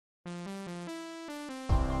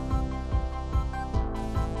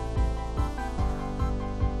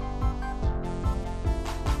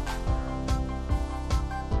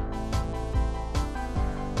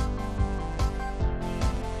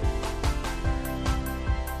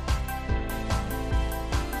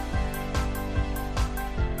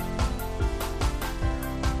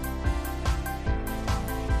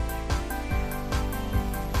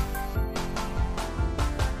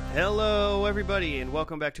Hello, everybody, and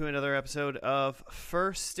welcome back to another episode of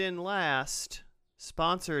First and Last,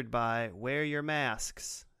 sponsored by Wear Your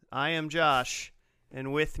Masks. I am Josh,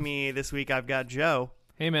 and with me this week I've got Joe.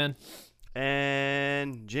 Hey, man.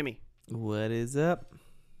 And Jimmy. What is up,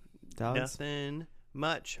 dogs? Nothing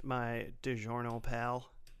much, my DiGiorno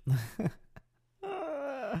pal.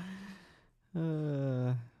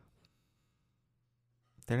 They're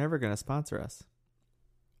never going to sponsor us.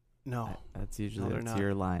 No. That's usually they're not.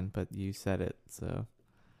 your line, but you said it, so.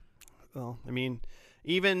 Well, I mean,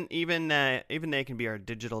 even they can be our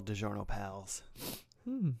digital DiGiorno pals.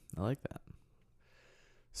 I like that.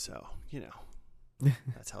 So,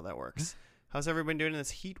 that's how that works. How's everyone doing in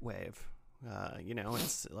this heat wave?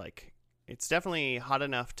 It's definitely hot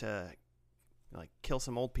enough to kill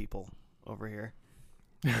some old people over here,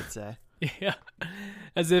 I'd say. Yeah.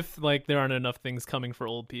 As if there aren't enough things coming for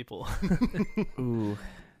old people. Ooh.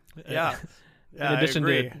 Yeah.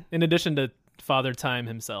 In addition to Father Time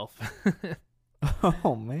himself.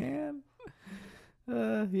 Oh, man.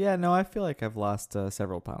 I feel like I've lost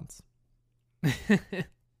several pounds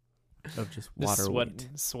of just water weight.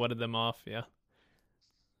 Sweated them off, yeah.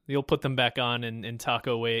 You'll put them back on in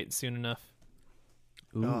taco weight soon enough.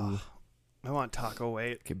 Ooh. Oh, I want taco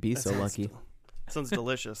weight. Could be so lucky. Sounds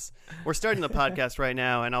delicious. We're starting the podcast right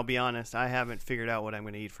now, and I'll be honest, I haven't figured out what I'm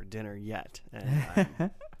going to eat for dinner yet.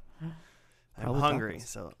 And I'm hungry,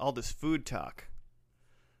 so all this food talk.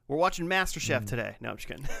 We're watching MasterChef today. No, I'm just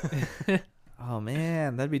kidding. Oh,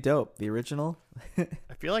 man, that'd be dope. The original? I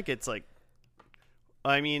feel like it's what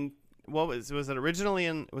was it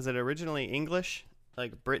originally English?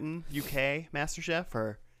 Like Britain, UK MasterChef,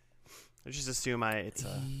 or I just assume it's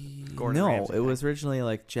Gordon Ramsay it was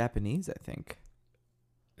originally Japanese, I think.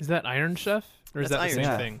 Is that Iron Chef? Or is that the Iron same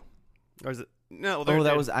Chef. thing? Or is it? No,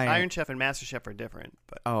 that was Iron Chef and MasterChef are different.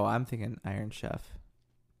 But Oh, I'm thinking Iron Chef.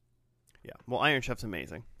 yeah, well, Iron Chef's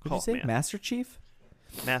amazing. Did you say man. Master Chief?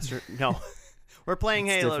 No, we're playing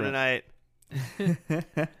It's Halo different.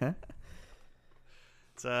 tonight.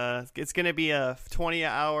 It's going to be a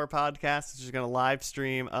 20-hour podcast. It's just going to live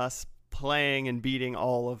stream us playing and beating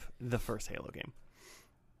all of the first Halo game.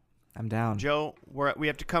 I'm down. Joe, we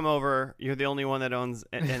have to come over. You're the only one that owns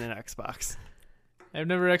an Xbox. I've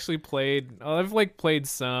never actually played. I've played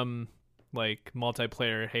some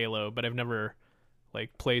multiplayer Halo, but I've never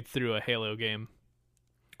played through a Halo game.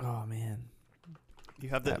 Oh, man. You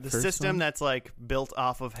have the first system one? that's built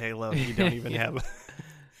off of Halo. You don't even have.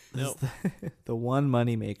 Nope. The one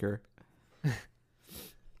money maker.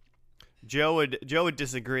 Joe would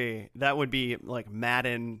disagree. That would be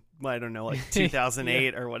Madden, I don't know,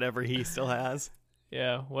 2008 or whatever he still has.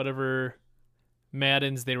 Yeah, whatever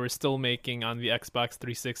Maddens they were still making on the Xbox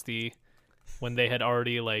 360 when they had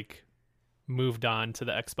already moved on to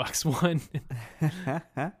the Xbox One.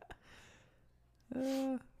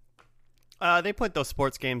 They put those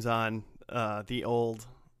sports games on the old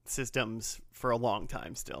systems for a long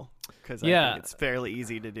time still, because I think it's fairly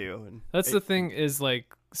easy to do. And that's the thing is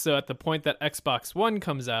so at the point that Xbox One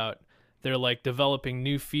comes out, they're developing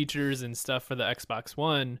new features and stuff for the Xbox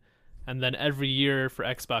One, and then every year for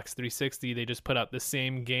Xbox 360 they just put out the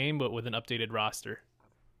same game but with an updated roster.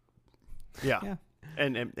 Yeah.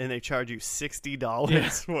 And they charge you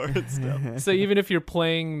 $60 for it still. So even if you're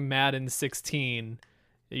playing Madden 16,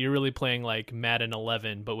 you're really playing Madden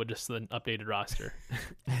 11 but with just an updated roster.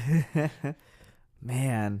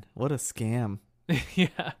 Man, what a scam.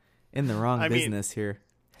 Yeah. In the wrong business here.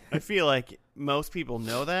 I feel like most people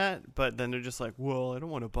know that, but then they're just well, I don't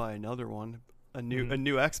want to buy another one, a new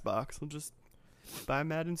Xbox. I'll just buy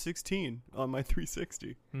Madden 16 on my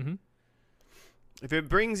 360. Mm-hmm. If it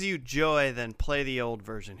brings you joy, then play the old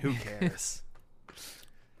version. Who cares?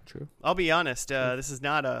 True. I'll be honest, this is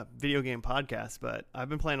not a video game podcast, but I've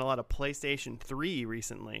been playing a lot of PlayStation 3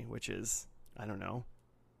 recently, which is, I don't know,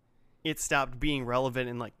 it stopped being relevant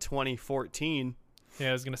in 2014. Yeah,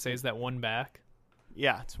 I was going to say, is that one back?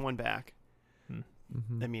 Yeah, it's one back.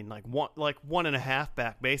 Mm-hmm. I mean, one and a half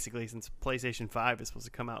back, basically, since PlayStation 5 is supposed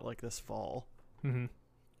to come out this fall. Mm-hmm.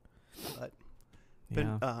 But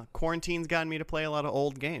quarantine's gotten me to play a lot of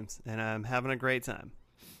old games, and I'm having a great time.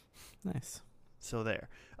 Nice. So there.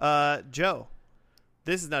 Joe,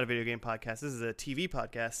 this is not a video game podcast. This is a TV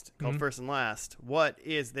podcast called First and Last. What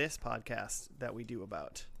is this podcast that we do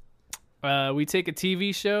about? We take a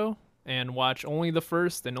TV show and watch only the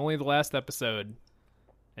first and only the last episode,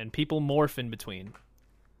 and people morph in between.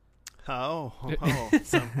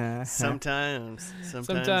 Sometimes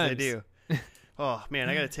they do. Oh man,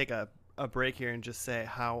 I gotta take a break here and just say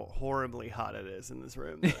how horribly hot it is in this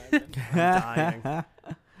room. I'm dying.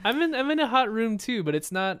 I'm in a hot room too, but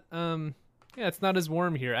it's not Yeah, it's not as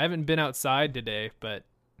warm here. I haven't been outside today, but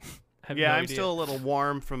I have Yeah, no I'm idea. still a little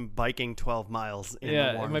warm from biking 12 miles in the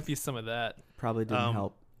Yeah, it warmth. might be some of that. Probably didn't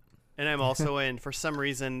help. And I'm also in, for some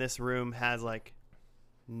reason, this room has like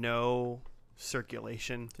no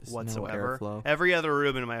circulation Just no whatsoever. airflow. Every other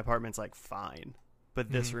room in my apartment's like fine,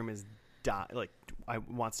 but this room is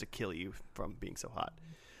wants to kill you from being so hot.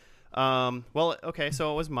 Well, okay,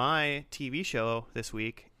 so it was my TV show this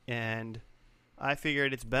week, and I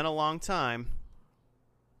figured it's been a long time,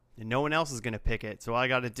 and no one else is gonna pick it, so I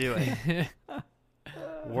got to do it.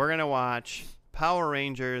 We're gonna watch Power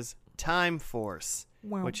Rangers Time Force,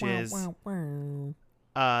 which is the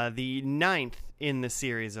 9th in the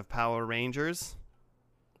series of Power Rangers.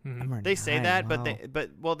 Mhm. They say 9, that,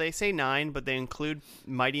 wow. they say 9, but they include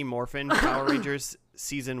Mighty Morphin Power Rangers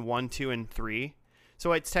season 1, 2, and 3.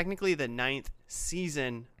 So it's technically the 9th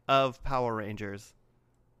season of Power Rangers,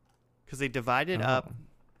 because they divided up.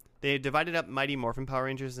 They divided up Mighty Morphin Power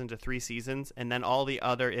Rangers into 3 seasons, and then all the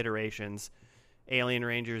other iterations, Alien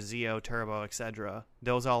Rangers, Zeo, Turbo, etc.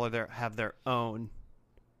 Those all have their own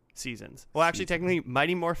seasons. Well, actually, technically,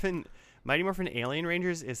 Mighty Morphin Alien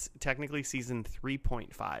Rangers is technically season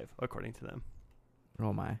 3.5 according to them.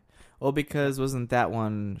 Oh my. Well, because wasn't that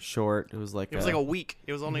one short? It was like It was like a week.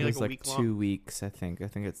 It was only it was like a week 2 long. weeks, I think. I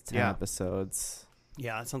think it's 10 Yeah. episodes.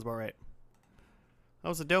 Yeah, that sounds about right. That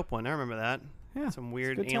was a dope one. I remember that. Yeah. Some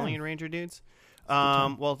weird good time. Alien Ranger dudes. good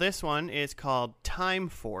time. Well, this one is called Time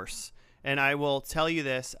Force. And I will tell you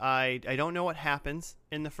this. I don't know what happens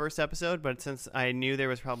in the first episode, but since I knew there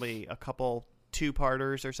was probably a couple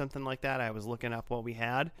 2-parters or something like that, I was looking up what we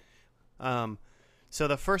had. So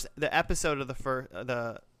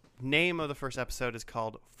the name of the first episode is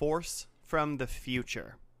called Force from the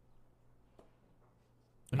Future.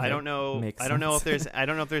 I don't know. Makes I don't know if sense.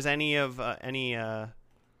 there's any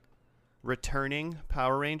returning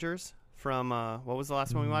Power Rangers from what was the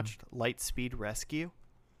last one we watched? Lightspeed Rescue.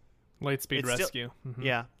 Lightspeed It's still- Rescue. Mhm.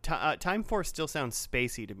 Yeah, Time Force still sounds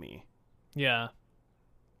spacey to me. Yeah.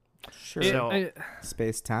 Sure. So-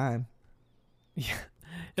 Space time. Yeah.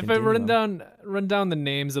 If I run Continuum. down the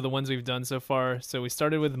names of the ones we've done so far, so we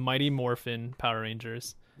started with Mighty Morphin Power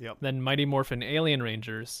Rangers, Yep. then Mighty Morphin Alien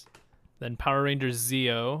Rangers, then Power Rangers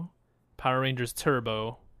Zeo, Power Rangers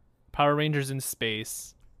Turbo, Power Rangers in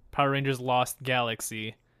Space, Power Rangers Lost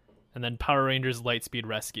Galaxy, and then Power Rangers Lightspeed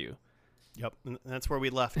Rescue. Yep. And that's where we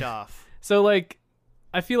left off. So like,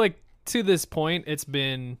 I feel like to this point it's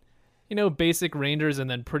been, basic Rangers, and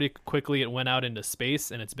then pretty quickly it went out into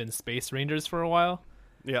space, and it's been Space Rangers for a while.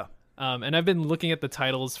 Yeah. And I've been looking at the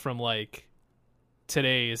titles from like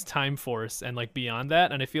today's Time Force and like beyond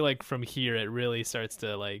that, and I feel like from here it really starts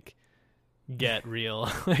to like get real.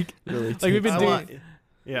 like Really we've been I doing want-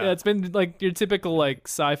 yeah, it's been like your typical like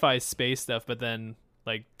sci-fi space stuff, but then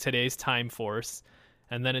like today's Time Force,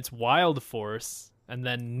 and then it's Wild Force, and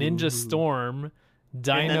then Ninja Storm,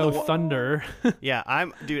 Dino the- Thunder. Yeah.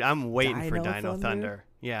 I'm waiting for Dino Dino Thunder? Thunder.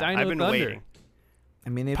 Yeah. Dino I've been Thunder. waiting. I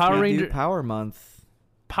mean, if Power you Ranger- do Power Month,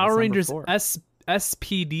 Power That's Rangers number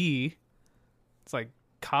SPD. It's like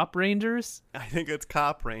Cop Rangers. I think it's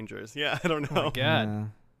Cop Rangers. Yeah. I don't Oh my know. god. yeah.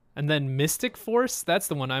 And then Mystic Force, that's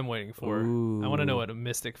the one I'm waiting for. I want to know Ooh. what a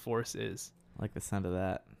Mystic Force is. I like the sound of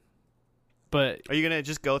that. But Are you gonna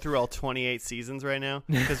just go through all 28 seasons right now?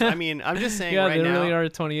 Because I mean, I'm just saying yeah, right there now. really are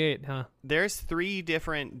 28, huh? There's 3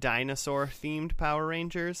 different dinosaur-themed Power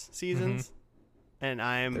Rangers seasons, and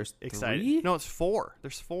I'm There's excited. 3? No, it's 4.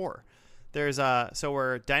 There's 4. There's so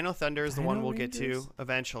we're Dino Thunder is the one Dino we'll get Rangers? to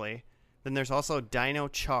eventually. Then there's also Dino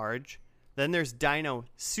Charge. Then there's Dino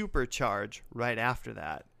Supercharge right after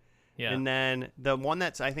that. Yeah. And then the one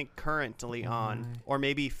that's I think currently Oh on my. or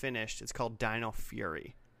maybe finished, it's called Dino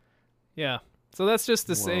Fury. Yeah. So that's just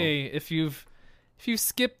to Whoa. say, if you've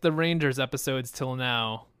skipped the Rangers episodes till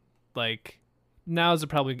now, like now's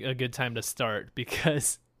probably a good time to start,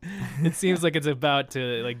 because it seems like it's about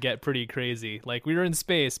to like get pretty crazy. Like we were in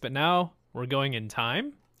space, but now we're going in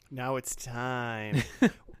time. Now it's time.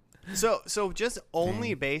 So just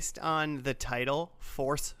only based on the title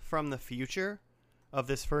Force from the Future of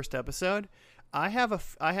this first episode, I have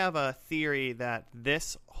a theory that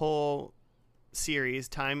this whole series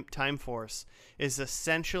Time Force is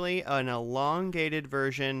essentially an elongated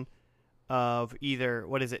version of either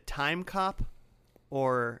what is it, Time Cop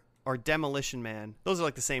or Demolition Man. Those are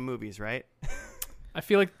like the same movies, right? I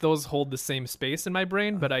feel like those hold the same space in my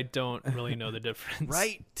brain, but I don't really know the difference.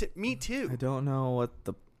 Right? Me too. I don't know what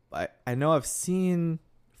the. I know I've seen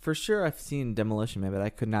Demolition Man, but I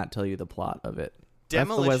could not tell you the plot of it. That's the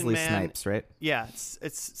Demolition Wesley Man, Snipes, right? Yeah, it's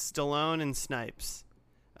Stallone and Snipes.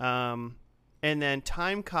 And then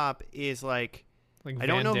Time Cop is like Like I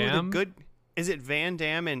don't Van know Damme? who the good. Is it Van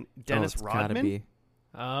Damme and Dennis it's gotta Rodman? be.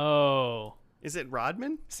 Oh. Is it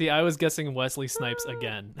Rodman? See, I was guessing Wesley Snipes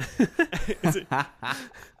again.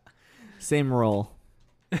 Same role,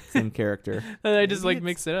 same character. And I just Maybe like it's-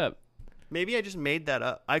 mix it up. Maybe I just made that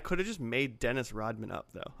up. I could have just made Dennis Rodman up,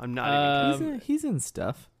 though. I'm not even kidding. He's in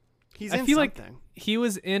stuff. He's I in feel like something. he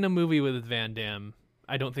was in a movie with Van Damme.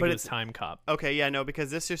 I don't think But it was it's- Time Cop. Okay, yeah, no,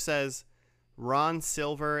 because this just says Ron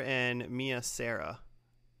Silver and Mia Sara.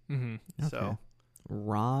 Hmm. So Okay.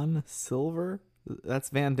 Ron Silver? That's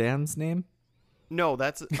Van Damme's name? no,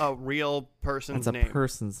 that's a real person's That's a name.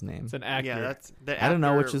 person's name. It's an actor. Yeah, that's the I don't know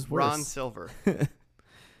actor which is Ron worse. Silver. I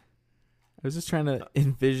was just trying to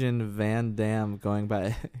envision Van Damme going by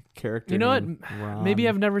a character You know what? named Ron. Maybe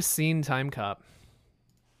I've never seen Time Cop.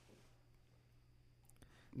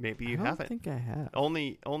 Maybe I you don't haven't. think I have.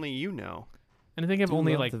 Only you know. And I think I've Do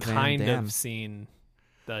only love like the Van kind Damme. of seen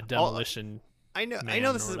the Demolition. I know Man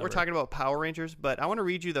this or is we're whatever. talking about Power Rangers, but I want to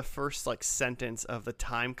read you the first like sentence of the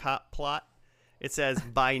Time Cop plot. It says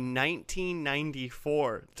by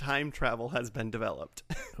 1994 time travel has been developed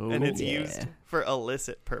and it's used for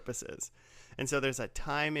illicit purposes. And so there's a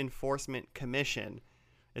time enforcement commission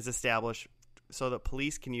is established so that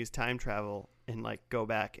police can use time travel and like go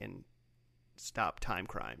back and stop time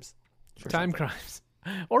crimes. or Time something. crimes.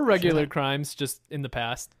 Or regular crimes just in the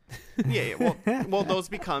past. Yeah, well those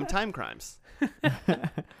become time crimes.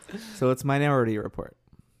 So it's Minority Report.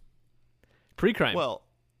 Pre-crime. Well,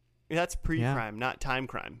 that's pre-crime, not time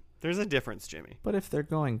crime. There's a difference, Jimmy. But if they're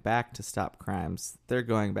going back to stop crimes, they're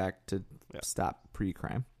going back to Yeah. stop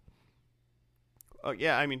pre-crime. Oh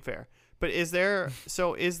yeah, I mean fair. But is there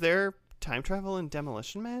time travel in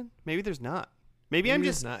Demolition Man? Maybe there's not. Maybe I'm Maybe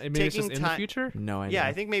just it's not. Maybe it's taking just in the time. future. No idea. Yeah,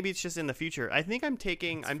 I think maybe it's just in the future. I think I'm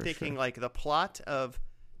taking That's for taking sure. like the plot of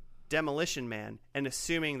Demolition Man and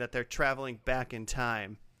assuming that they're traveling back in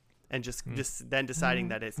time and just then deciding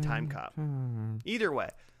that it's Time Cop. Either way,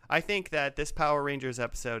 I think that this Power Rangers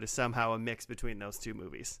episode is somehow a mix between those two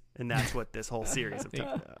movies, and that's what this whole series of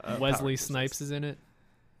Power Wesley Rangers is. Snipes is in it.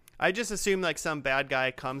 I just assume like some bad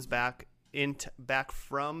guy comes back back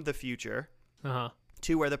from the future Uh-huh.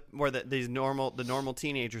 to where the normal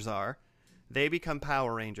teenagers are. They become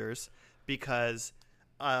Power Rangers because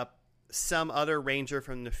some other ranger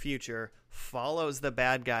from the future follows the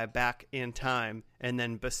bad guy back in time and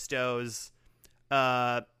then bestows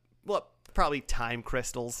probably time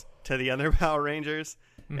crystals to the other Power Rangers.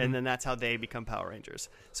 And then that's how they become Power Rangers.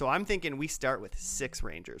 So I'm thinking we start with 6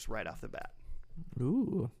 Rangers right off the bat.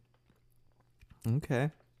 Ooh.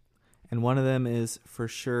 Okay. And one of them is for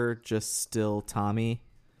sure just still Tommy.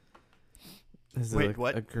 Is Wait, it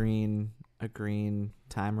what? a green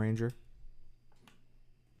Time Ranger?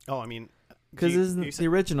 Oh, I mean, Because you the said-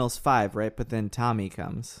 original's 5, right? But then Tommy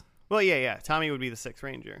comes. well, yeah. Tommy would be the 6th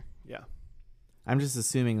Ranger. Yeah. I'm just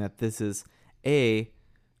assuming that this is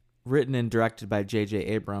written and directed by J.J.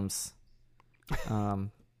 Abrams,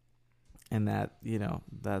 and that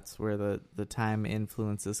that's where the time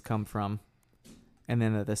influences come from, and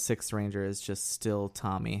then that the 6th Ranger is just still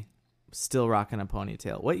Tommy, still rocking a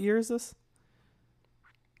ponytail. What year is this?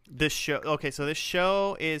 This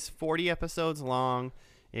show is 40 episodes long.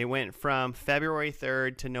 It went from February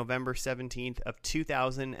 3rd to November 17th of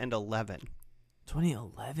 2011.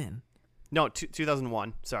 2011. No,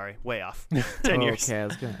 2001. Sorry, way off. 10 years. Okay, I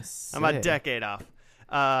was gonna say. I'm a decade off.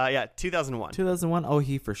 2001. 2001. Oh,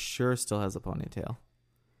 he for sure still has a ponytail.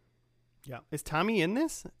 Yeah. Is Tommy in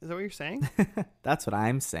this? Is that what you're saying? That's what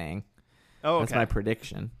I'm saying. Oh, That's okay. my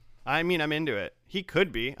prediction. I mean, I'm into it. He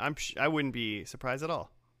could be. I wouldn't be surprised at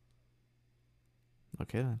all.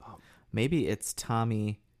 Okay then. Oh. Maybe it's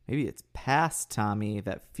Tommy. Maybe it's past Tommy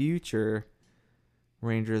that future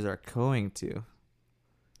Rangers are going to.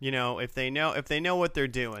 You know, if they know what they're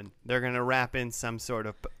doing, they're gonna wrap in some sort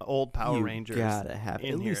of old Power You Rangers. gotta have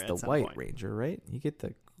in at here least the some White point. Ranger, right? You get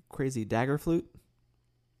the crazy dagger flute,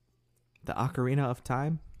 the Ocarina of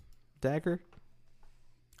Time dagger.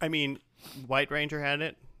 I mean, White Ranger had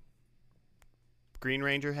it. Green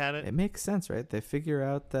Ranger had it. It makes sense, right? They figure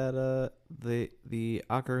out that the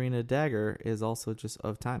Ocarina dagger is also just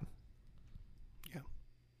of time.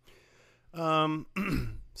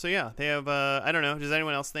 So yeah, they have. I don't know. Does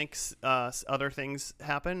anyone else think other things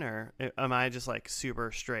happen, or am I just like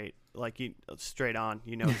super straight, like you straight on?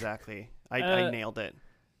 You know exactly. I nailed it.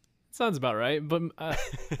 Sounds about right. But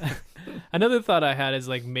another thought I had is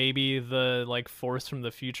like maybe the like force from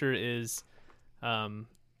the future is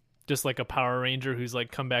just like a Power Ranger who's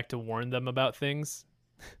like come back to warn them about things.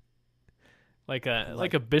 like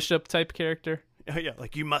a bishop type character. Oh yeah,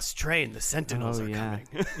 like you must train. The Sentinels Oh, are yeah.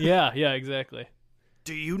 coming. Yeah, exactly.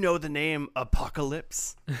 Do you know the name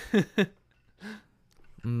Apocalypse?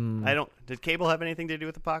 I don't. Did Cable have anything to do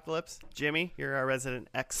with Apocalypse? Jimmy, you're our resident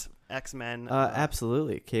X-Men.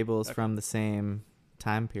 Absolutely. Cable is okay. from the same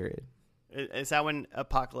time period. Is that when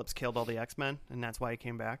Apocalypse killed all the X-Men, and that's why he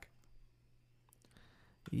came back?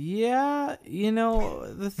 Yeah,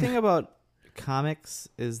 the thing about comics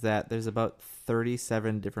is that there's about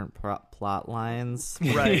 37 different plot lines.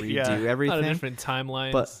 Right, redo yeah. everything. A lot of different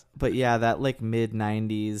timelines. But yeah, that like mid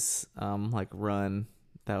 90s like run,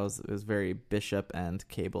 it was very Bishop and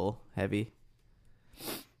Cable heavy.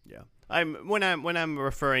 Yeah. When I'm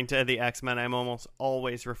referring to the X-Men, I'm almost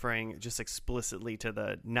always referring just explicitly to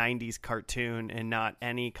the 90s cartoon and not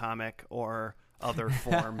any comic or other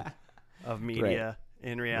form of media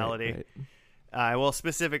in reality. Right. I will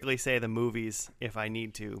specifically say the movies if I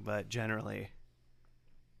need to, but generally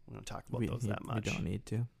we don't talk about those that much. We don't need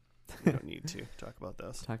to. We don't need to talk about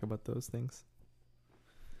those. Talk about those things.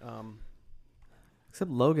 Except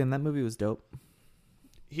Logan, that movie was dope.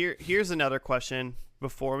 Here's another question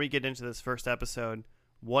before we get into this first episode.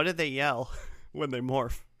 What do they yell when they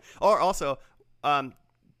morph? Or also, are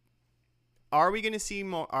we going to see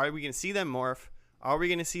more? Are we going to see them morph? Are we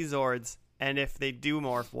going to see Zords? And if they do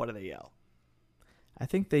morph, what do they yell? I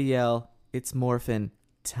think they yell, "It's morphin'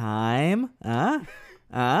 time." They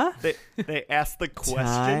ask the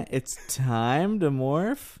question. It's time to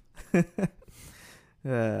morph.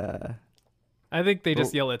 I think they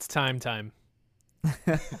just yell, "It's time."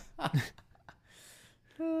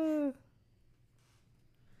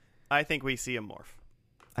 I think we see a morph.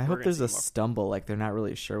 I hope there's a stumble, like they're not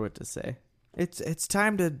really sure what to say. It's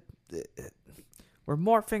time to. We're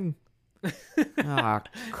morphing. Ah,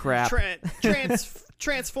 crap.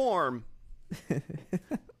 Transform.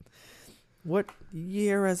 What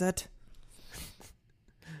year is it?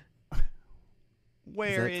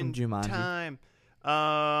 Where is that in from Jumanji? time?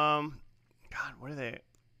 God, what are they?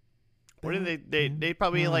 What do they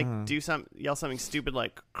probably like yell something stupid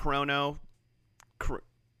like chronological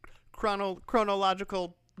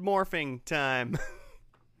morphing time.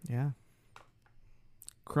 Yeah.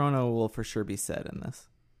 Chrono will for sure be said in this.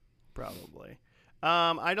 Probably.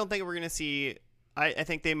 I don't think we're gonna see. I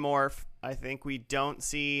think they morph. I think we don't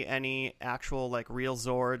see any actual like real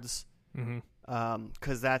Zords.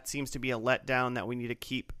 Because that seems to be a letdown that we need to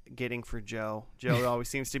keep getting for Joe. Joe always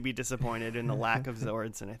seems to be disappointed in the lack of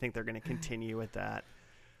Zords, and I think they're going to continue with that.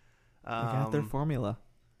 They got their formula.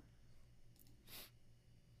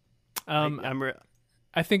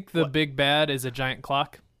 I think the big bad is a giant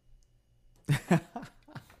clock.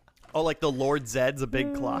 Oh, like the Lord Zed's a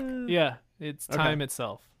big clock? Yeah, it's time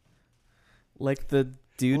itself. Like the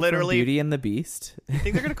dude Literally, from Beauty and the Beast. You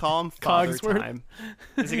think they're going to call him Father Time?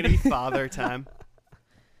 Is it going to be Father Time?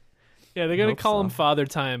 Yeah, they're going to call him Father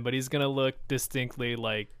Time, but he's going to look distinctly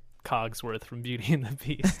like Cogsworth from Beauty and the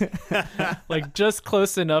Beast. Like just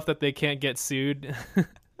close enough that they can't get sued.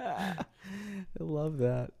 I love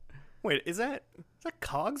that. Wait, is that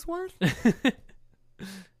Cogsworth?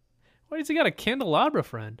 Why does he got a candelabra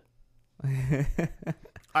friend?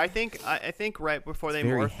 I think right before they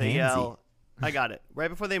morph, they yell. I got it. Right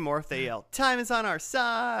before they morph, they yell, "Time is on our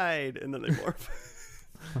side," and then they morph.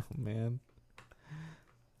 Oh man.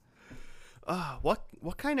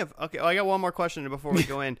 What kind of? Okay, I got one more question before we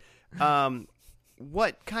go in.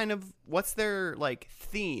 What's their like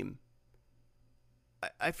theme?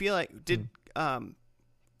 I feel like I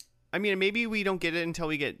mean, maybe we don't get it until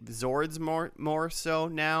we get Zords more so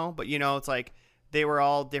now, but it's like they were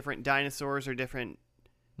all different dinosaurs or different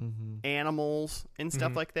animals and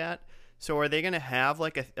stuff like that. So are they going to have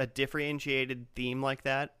like a differentiated theme like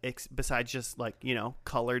that besides just like,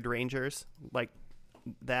 colored rangers like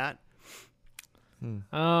that?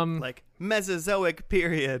 Like Mesozoic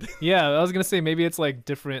period. Yeah, I was going to say maybe it's like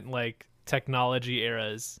different like technology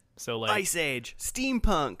eras. So like Ice Age,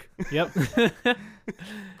 steampunk. Yep.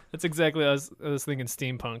 That's exactly what I was thinking,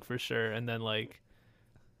 steampunk for sure. And then like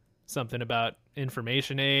something about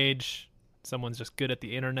information age. Someone's just good at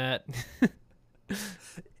the internet.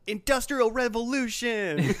 Industrial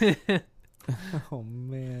Revolution. Oh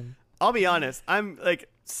man. I'll be honest, I'm like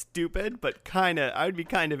stupid, but I'd be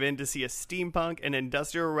kind of in to see a steampunk and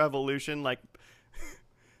industrial revolution like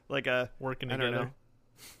a working together. I don't know.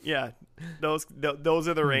 Yeah, those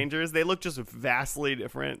are the Rangers. They look just vastly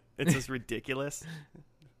different. It's just ridiculous.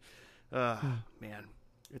 Man,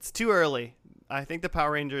 it's too early. I think the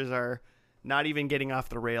Power Rangers are not even getting off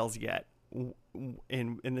the rails yet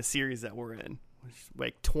in the series that we're in.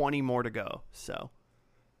 Like 20 more to go. So,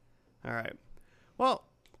 all right. Well,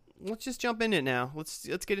 let's just jump in it now. Let's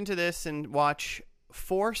get into this and watch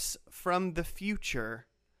Force from the Future,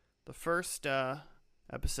 the first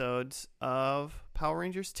episodes of Power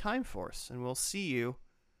Rangers Time Force, and we'll see you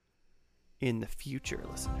in the future,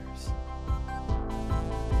 listeners.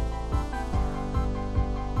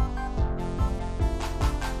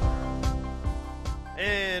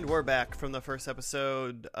 And we're back from the first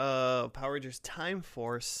episode of Power Rangers Time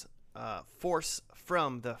Force, Force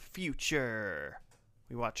from the Future.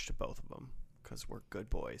 We watched both of them because we're good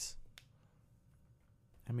boys.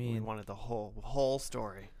 I mean, we wanted the whole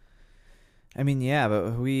story. I mean, yeah,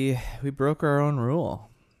 but we broke our own rule.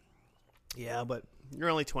 Yeah, but you're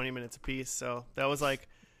only 20 minutes apiece, so that was like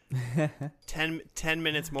 10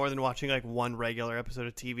 minutes more than watching like one regular episode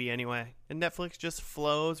of TV anyway. And Netflix just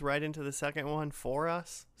flows right into the second one for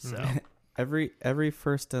us. So every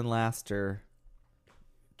first and laster,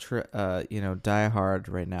 die hard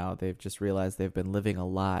right now. They've just realized they've been living a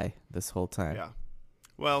lie this whole time. Yeah.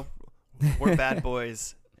 Well, we're bad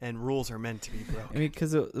boys, and rules are meant to be broken. I mean,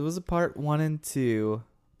 because it was a part 1 and 2,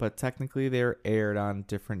 but technically they were aired on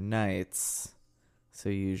different nights. So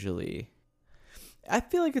usually, I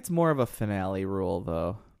feel like it's more of a finale rule,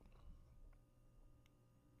 though.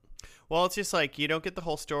 Well, it's just like you don't get the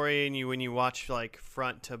whole story, and when you watch like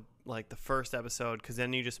front to like the first episode, because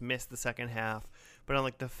then you just miss the second half. But on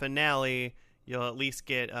like the finale, you'll at least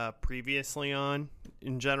get previously on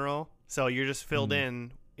in general. So you're just filled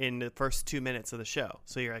in the first 2 minutes of the show.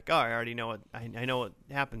 So you're like, oh, I already know what I know what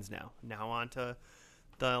happens now. Now on to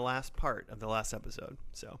the last part of the last episode.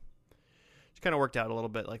 So it kind of worked out a little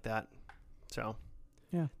bit like that. So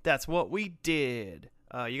yeah, that's what we did.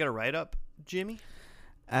 You got a write up, Jimmy?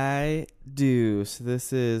 I do. So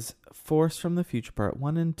this is Force from the Future Part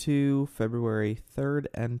 1 and 2, February 3rd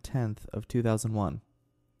and 10th of 2001.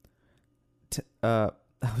 I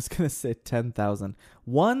was going to say 10,000.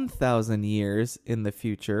 1,000 years in the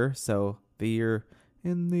future. So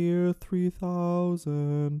in the year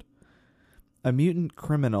 3000. A mutant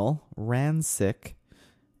criminal, Ransik,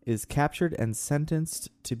 is captured and sentenced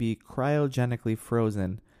to be cryogenically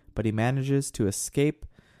frozen, but he manages to escape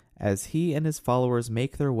as he and his followers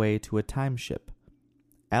make their way to a time ship.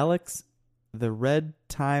 Alex, the Red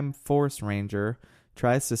Time Force Ranger,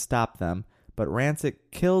 tries to stop them, but Ransik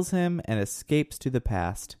kills him and escapes to the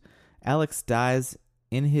past. Alex dies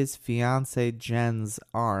in his fiancée Jen's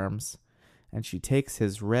arms, and she takes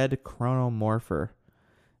his red chronomorpher.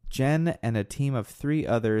 Jen and a team of 3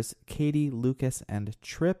 others, Katie, Lucas, and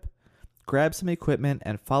Trip, grab some equipment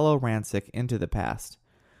and follow Ransik into the past.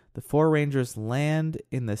 The 4 Rangers land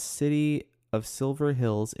in the city of Silver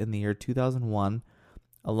Hills in the year 2001,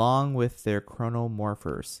 along with their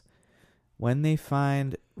chronomorphers. When they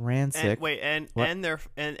find Ransik,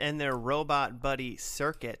 and their robot buddy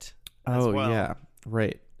Circuit. As well. Yeah,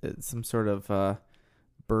 right. It's some sort of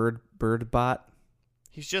bird bot.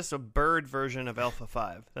 He's just a bird version of Alpha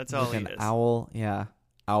 5. That's all he is. Owl, yeah.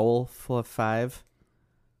 Owl 5.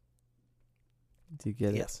 Do you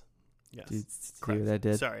get it? Yes. Yes. Do you see what I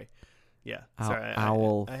did? Sorry. Yeah. Sorry.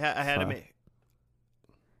 Owl. I had to make.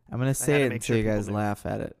 I'm going to say it until you guys laugh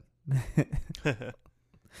at it.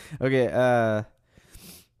 Okay.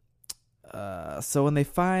 So when they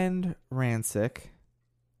find Ransik,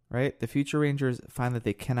 right, the Future Rangers find that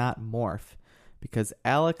they cannot morph because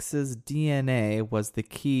Alex's DNA was the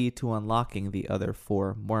key to unlocking the other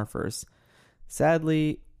 4 morphers.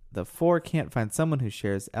 Sadly, the 4 can't find someone who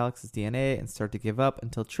shares Alex's DNA and start to give up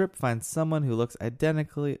until Trip finds someone who looks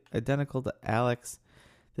identical to Alex.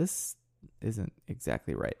 This isn't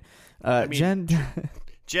exactly right.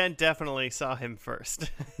 Jen definitely saw him first.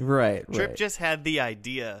 Right. Trip just had the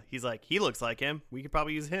idea. He's like, he looks like him. We could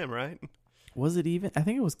probably use him, right? Was it even? I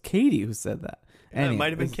think it was Katie who said that. Anyway, it might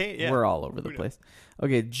have been Katie. Yeah. We're all over the place.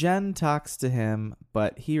 Okay, Jen talks to him,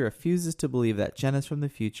 but he refuses to believe that Jen is from the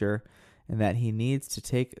future and that he needs to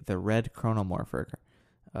take the red chronomorpher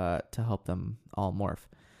to help them all morph.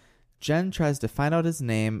 Jen tries to find out his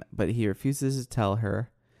name, but he refuses to tell her.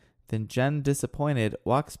 Then Jen, disappointed,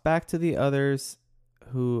 walks back to the others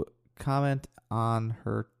who comment on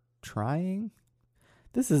her trying.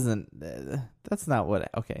 This isn't. That's not what.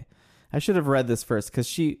 Okay, I should have read this first because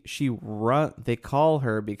she run. They call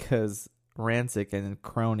her because Ransik and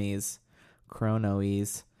Cronoes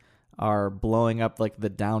are blowing up like the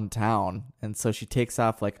downtown, and so she takes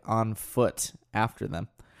off like on foot after them.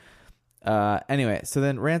 Anyway, so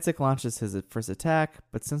then Ransik launches his first attack,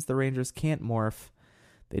 but since the Rangers can't morph,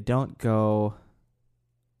 they don't go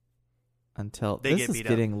until this is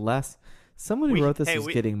getting less. Someone who wrote this is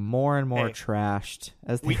getting more and more trashed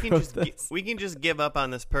as they wrote this. We can just give up on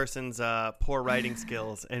this person's poor writing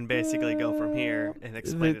skills and basically go from here and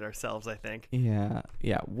explain it ourselves, I think. Yeah.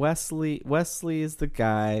 Wesley is the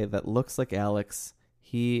guy that looks like Alex.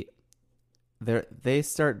 They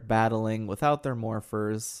start battling without their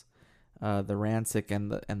morphers. the Rancic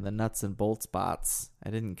and the nuts and bolts bots. I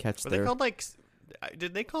didn't catch Were their. they called like?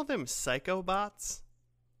 Did they call them psychobots?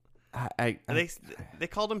 They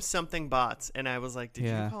called them something bots, and I was like, did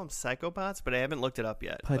you call them psychobots? But I haven't looked it up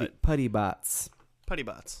yet. Putty bots. Putty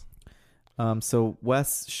bots. So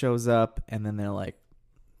Wes shows up, and then they're like,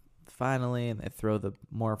 finally, and they throw the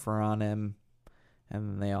morpher on him, and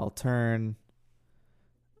then they all turn.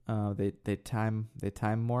 They time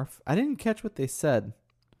morph. I didn't catch what they said.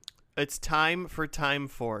 It's time for Time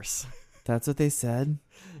Force. That's what they said.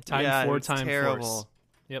 Time Force.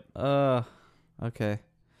 Yep. Okay.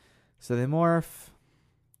 So they morph.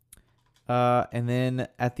 And then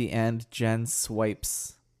at the end, Jen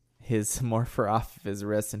swipes his morpher off of his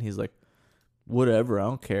wrist, and he's like, "Whatever, I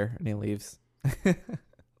don't care," and he leaves.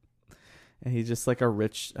 And he's just like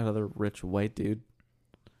another rich white dude.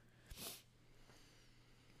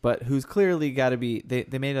 But who's clearly got to be.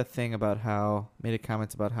 They made a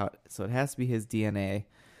comment about how. So it has to be his DNA.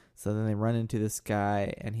 So then they run into this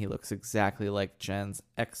guy, and he looks exactly like Jen's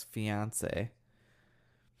ex-fiance.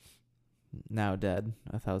 Now dead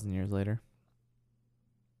 1,000 years later.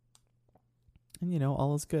 And,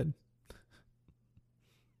 all is good.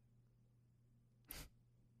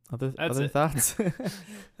 Other thoughts?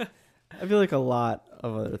 I feel like a lot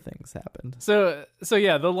of other things happened. So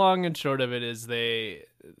yeah, the long and short of it is they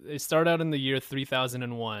start out in the year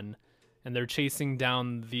 3001, and they're chasing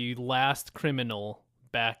down the last criminal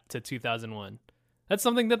back to 2001. That's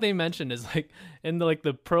something that they mentioned is like in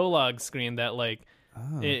the prologue screen that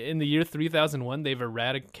in the year 3001 they've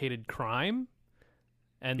eradicated crime,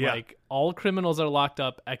 and like all criminals are locked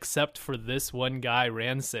up except for this one guy,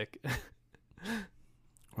 Rancic.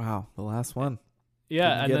 Wow, the last one.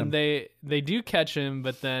 Yeah, and then they do catch him,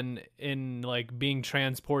 but then in like being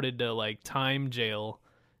transported to like time jail,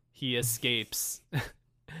 he escapes.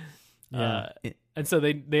 And so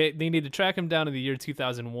they need to track him down in the year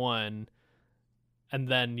 2001. And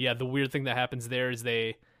then the weird thing that happens there is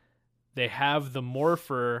they have the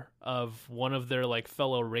morpher of one of their like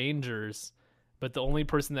fellow rangers, but the only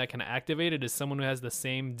person that can activate it is someone who has the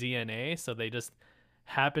same DNA, so they just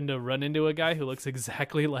happen to run into a guy who looks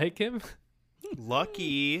exactly like him.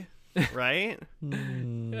 Lucky, right?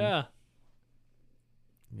 Yeah.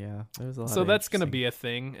 Yeah, there's a lot. So that's gonna be a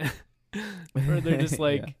thing, where they're just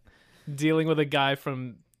like dealing with a guy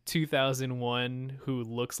from 2001 who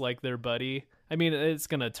looks like their buddy. I mean, it's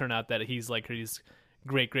gonna turn out that he's like his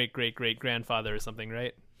great grandfather or something,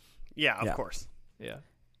 right? Yeah, of course. Yeah.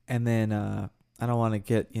 And then I don't want to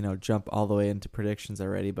get jump all the way into predictions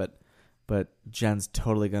already, but Jen's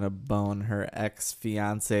totally gonna bone her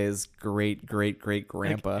ex-fiance's great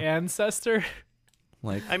grandpa, like ancestor.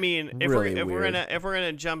 Like, I mean, if really we're not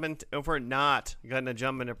gonna jump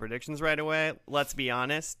into predictions right away, let's be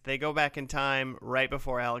honest. They go back in time right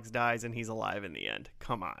before Alex dies, and he's alive in the end.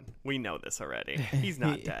 Come on, we know this already. He's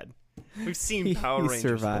not dead. We've seen Power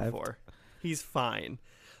Rangers survived. before. He's fine.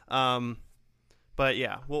 But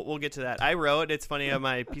yeah, we'll get to that. I wrote, it's funny, on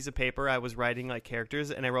my piece of paper, I was writing like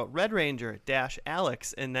characters, and I wrote Red Ranger -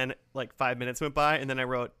 Alex, and then like 5 minutes went by, and then I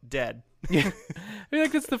wrote dead. I feel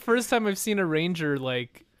like it's the first time I've seen a ranger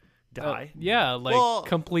like Die.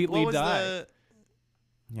 Completely die.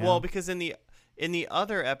 Well, because in the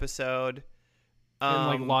other episode, In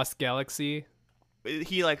like Lost Galaxy,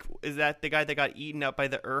 he like, is that the guy that got eaten up by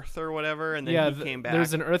the Earth or whatever, and then he came back?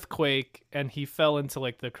 There's an earthquake, and he fell into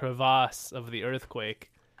like the crevasse of the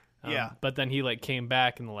earthquake. But then he like came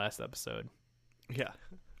back in the last episode. Yeah,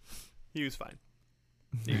 he was fine.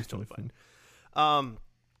 He was totally fine.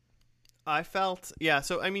 I felt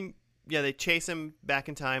So I mean, they chase him back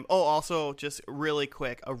in time. Oh, also, just really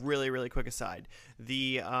quick, a really quick aside: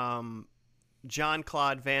 the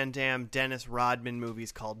Jean-Claude Van Damme, Dennis Rodman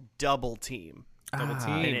movies called Double Team. Double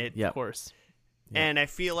Team, of course. And I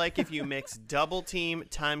feel like if you mix Double Team,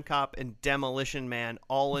 Time Cop, and Demolition Man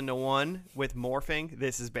all into one with morphing,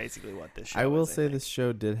 this is basically what this show is. I will say this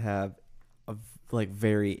show did have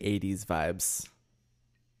very 80s vibes.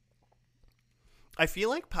 I feel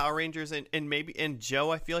like Power Rangers and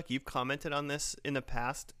Joe, I feel like you've commented on this in the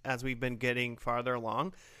past as we've been getting farther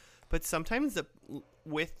along, but sometimes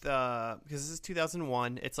because this is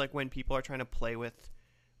 2001, it's like when people are trying to play with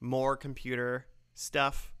more computer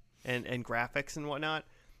stuff and graphics and whatnot,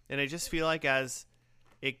 and I just feel like as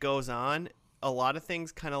it goes on, a lot of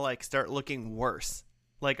things kind of like start looking worse.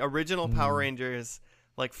 Like original Power Rangers,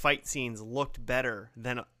 like fight scenes looked better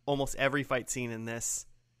than almost every fight scene in this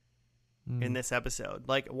episode.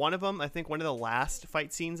 Like one of them, I think one of the last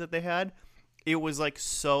fight scenes that they had, it was like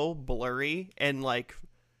so blurry and like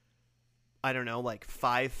I don't know, like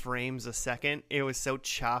 5 frames a second. It was so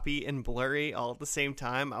choppy and blurry all at the same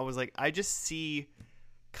time. I was like, I see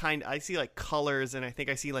like colors, and I think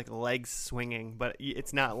I see like legs swinging, but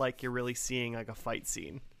it's not like you're really seeing like a fight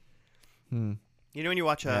scene. You know, when you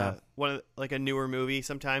watch a newer movie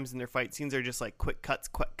sometimes, and their fight scenes are just like quick cuts,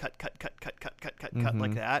 cut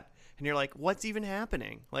like that, and you're like, what's even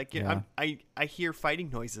happening? Like, I hear fighting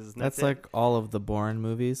noises. And that's like all of the Bourne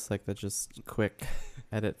movies, like the just quick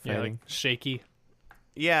edit fighting, like shaky.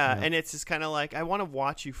 Yeah, and it's just kind of like, I want to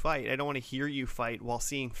watch you fight. I don't want to hear you fight while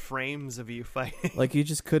seeing frames of you fighting. Like, you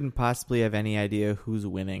just couldn't possibly have any idea who's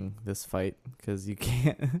winning this fight because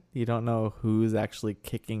you don't know who's actually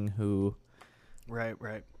kicking who. Right.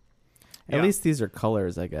 At least these are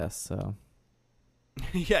colors, I guess. So.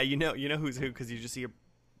 Yeah, you know who's who because you just see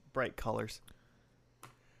bright colors.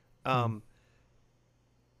 So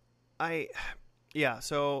I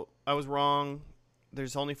was wrong.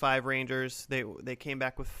 There's only 5 Rangers. They came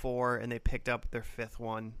back with 4, and they picked up their 5th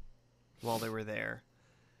one while they were there.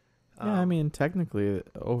 Yeah, I mean, technically,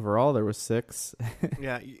 overall there was 6.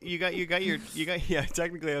 Yeah, you got. Yeah,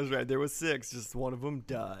 technically I was right. There was 6. Just one of them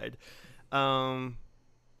died.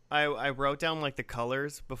 I wrote down like the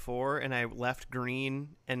colors before, and I left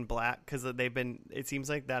green and black because it seems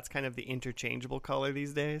like that's kind of the interchangeable color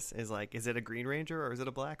these days. Is like, is it a Green Ranger or is it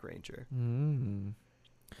a Black Ranger?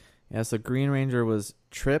 Yeah, so Green Ranger was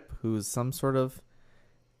Trip, who's some sort of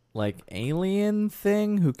like alien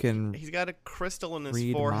thing who can. He's got a crystal in his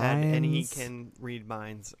read forehead, and he minds. can read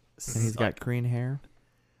minds. And he's got green hair.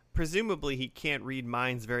 Presumably, he can't read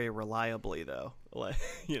minds very reliably, though. Like,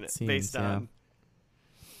 Seems, based on.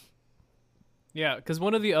 Yeah, because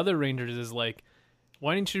one of the other Rangers is like,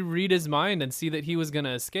 why didn't you read his mind and see that he was going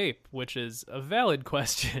to escape? Which is a valid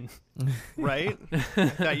question. Right? I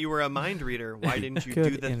thought you were a mind reader. Why didn't you do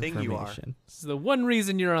the thing you are? This is the one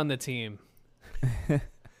reason you're on the team.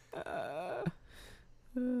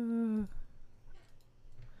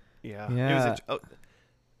 Yeah.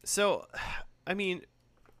 So, I mean,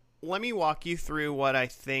 let me walk you through what I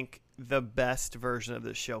think the best version of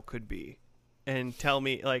the show could be. And tell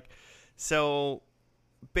me, like, so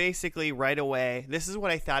basically right away, this is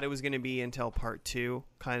what I thought it was going to be until part 2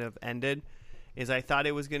 kind of ended, is I thought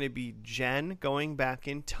it was going to be Jen going back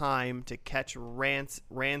in time to catch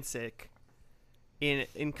Ransik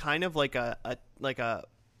in kind of like a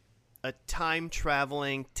time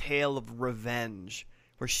traveling tale of revenge,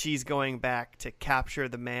 where she's going back to capture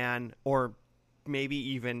the man, or maybe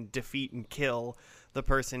even defeat and kill the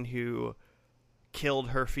person who killed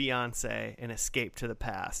her fiance and escaped to the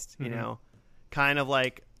past, you know, kind of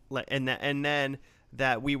like, and then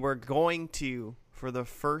that we were going to, for the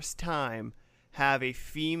first time, have a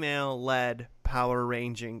female-led power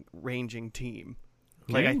ranging team.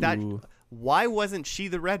 Like, I thought, why wasn't she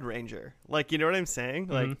the Red Ranger? Like, you know what I'm saying?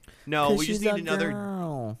 Like, no, we just need another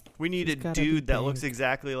girl. We need a dude that looks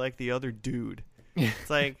exactly like the other dude. It's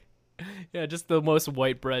like, yeah, just the most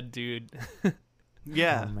white bread dude.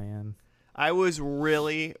 Yeah. Oh, man. I was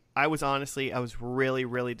really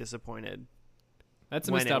disappointed. That's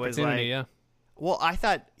a missed opportunity, yeah. Well, I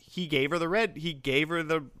thought he gave her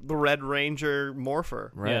the Red Ranger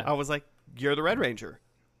morpher. Right. Yeah. I was like, you're the Red Ranger.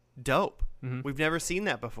 Dope. Mm-hmm. We've never seen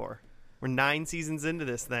that before. We're 9 seasons into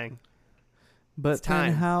this thing. But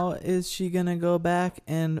then how is she going to go back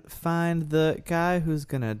and find the guy who's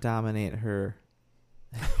going to dominate her?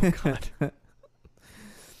 Oh, God.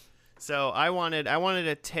 So I wanted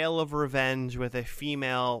a tale of revenge with a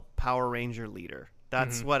female Power Ranger leader.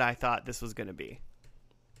 That's what I thought this was going to be.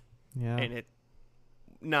 Yeah. And it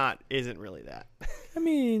isn't really that. I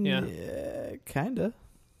mean, yeah, kind of.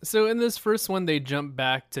 So in this first one, they jump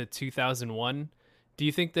back to 2001. Do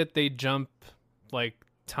you think that they jump like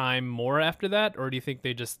time more after that, or do you think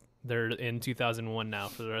they're in 2001 now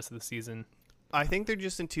for the rest of the season? I think they're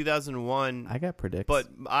just in 2001. I got predicts. But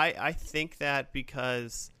I think that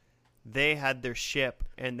because they had their ship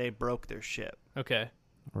and they broke their ship. Okay.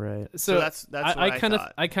 Right. So that's what I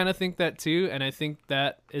thought. I kind of think that too, and I think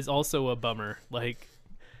that is also a bummer. Like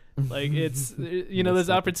it's there's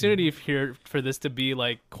opportunity here for this to be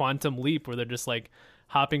like Quantum Leap, where they're just like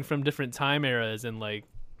hopping from different time eras and like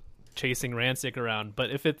chasing Ransik around.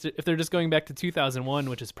 But if they're just going back to 2001,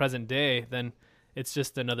 which is present day, then it's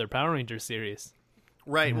just another Power Rangers series.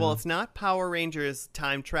 Right. Yeah. Well, it's not Power Rangers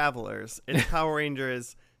Time Travelers. It's Power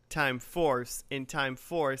Rangers Time Force, and Time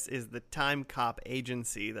Force is the time cop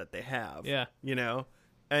agency that they have. Yeah.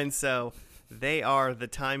 And so they are the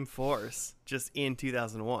Time Force just in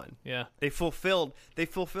 2001. Yeah. They fulfilled the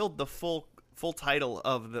full title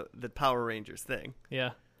of the Power Rangers thing. Yeah.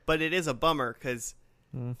 But it is a bummer because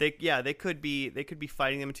they could be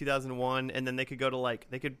fighting them in 2001, and then they could go to like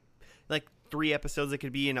 3 episodes. They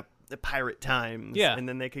could be in a pirate times, and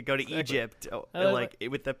then they could go to Egypt,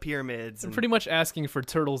 with the pyramids. I'm pretty much asking for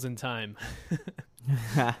Turtles in Time.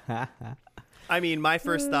 I mean, my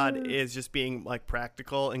first thought is just being like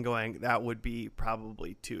practical and going, that would be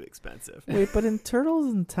probably too expensive. Wait, but in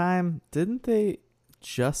Turtles in Time, didn't they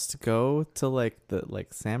just go to like the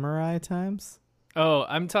samurai times? Oh,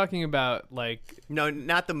 I'm talking about like no,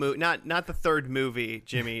 not the not the third movie,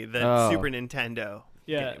 Jimmy. The Super Nintendo.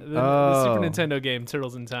 Yeah, game. The Super Nintendo game,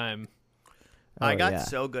 Turtles in Time. I got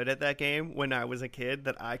so good at that game when I was a kid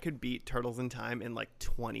that I could beat Turtles in Time in like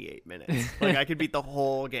 28 minutes. Like I could beat the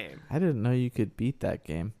whole game. I didn't know you could beat that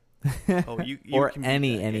game. Oh, you or can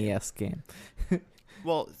any beat that NES game.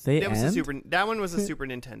 Well, that one was a Super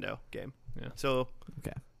Nintendo game. Yeah. So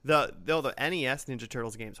okay. The NES Ninja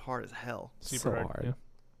Turtles game is hard as hell. Super hard. Yeah.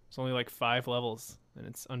 It's only like 5 levels, and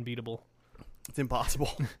it's unbeatable. It's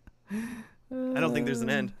impossible. I don't think there's an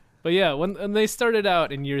end. But yeah, when they started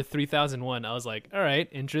out in year 3001, I was like, all right,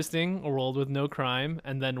 interesting, a world with no crime.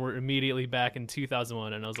 And then we're immediately back in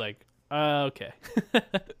 2001, and I was like, okay.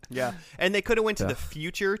 Yeah, and they could have went to the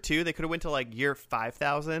future, too. They could have went to, like, year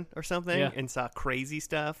 5000 or something and saw crazy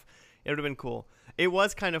stuff. It would have been cool. It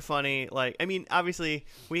was kind of funny. Like, I mean, obviously,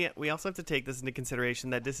 we also have to take this into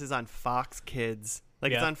consideration that this is on Fox Kids.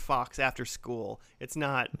 Like, it's on Fox after school. It's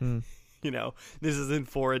not... this isn't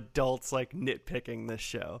for adults like nitpicking this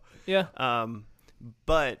show. Yeah.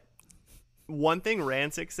 But one thing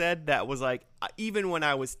Rancic said that was like, even when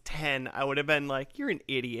I was 10, I would have been like, "You're an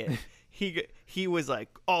idiot." He was like,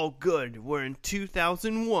 "Oh, good, we're in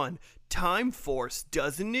 2001. Time Force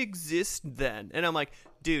doesn't exist then." And I'm like,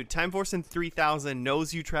 dude, Time Force in 3000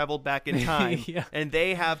 knows you traveled back in time, and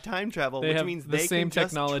they have time travel, which means they can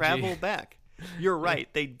just travel back. You're right.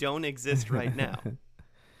 They don't exist right now.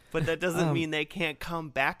 But that doesn't mean they can't come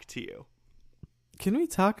back to you. Can we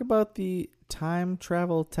talk about the time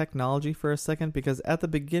travel technology for a second? Because at the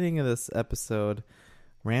beginning of this episode,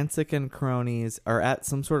 Rancic and cronies are at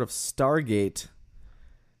some sort of Stargate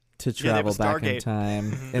to travel back in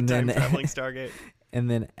time. And then traveling Stargate. And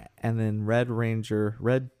then Red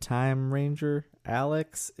Time Ranger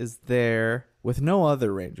Alex is there with no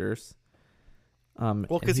other Rangers.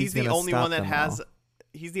 Well, because he's the only one that has...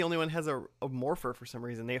 He's the only one that has a morpher for some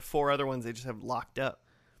reason. They have 4 other ones they just have locked up.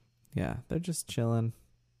 Yeah, they're just chilling.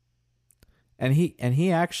 And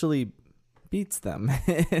he actually beats them.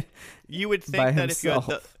 You would think that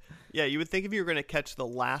you would think if you were going to catch the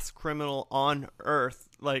last criminal on Earth,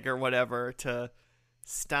 like or whatever, to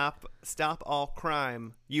stop all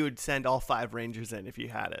crime, you would send all 5 Rangers in if you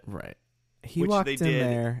had it. Right. He walked in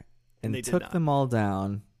there and took them all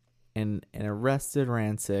down and arrested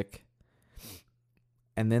Rancic.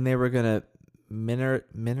 And then they were going to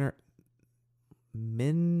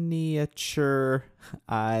miniature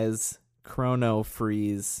eyes chrono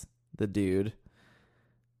freeze the dude,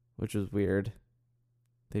 which was weird.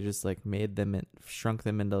 They just like shrunk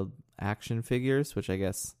them into action figures, which I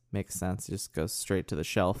guess makes sense. It just goes straight to the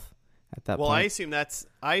shelf at that point. Well, I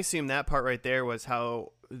assume that part right there was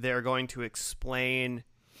how they're going to explain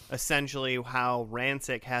essentially how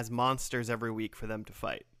Rancic has monsters every week for them to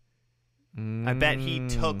fight. I bet he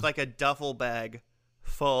took like a duffel bag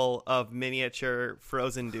full of miniature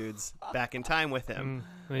frozen dudes back in time with him.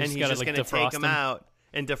 And he's just going to take them out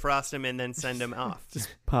and defrost them and then send them off. Just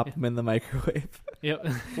pop them in the microwave. Yep.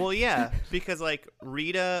 Well, yeah, because like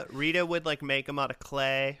Rita would like make them out of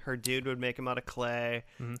clay. Her dude would make them out of clay.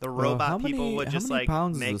 Mm-hmm. The robot people would just like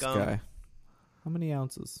make them. Guy? How many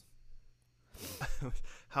ounces?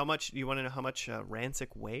 How much? You want to know how much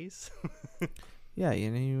Rancic weighs? Yeah,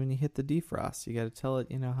 when you hit the defrost, you got to tell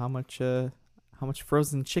it, how much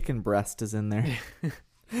frozen chicken breast is in there.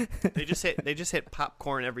 They just hit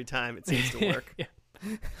popcorn every time. It seems to work. Yeah.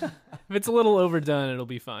 If it's a little overdone, it'll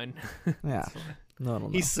be fine. Yeah. No.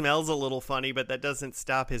 He smells a little funny, but that doesn't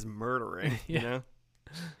stop his murdering. Yeah. You know.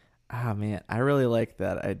 Ah, man, I really like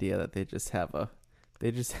that idea that they just have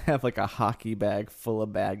like a hockey bag full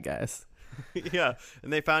of bad guys. Yeah,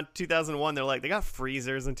 and they found 2001. They're like, they got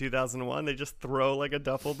freezers in 2001. They just throw like a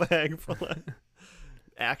duffel bag full of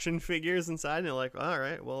action figures inside, and they're like, all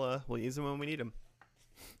right, we'll use them when we need them.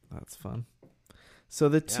 That's fun. So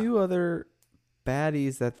the 2 other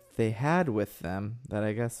baddies that they had with them that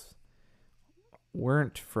I guess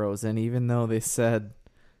weren't frozen, even though they said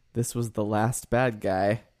this was the last bad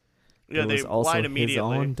guy. Yeah, they also lied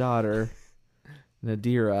immediately. His own daughter,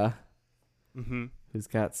 Nadira. Mm-hmm. Who's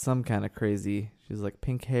got some kind of crazy, she's like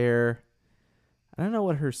pink hair. I don't know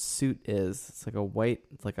what her suit is. It's like a white,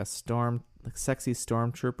 it's like a sexy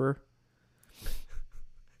stormtrooper.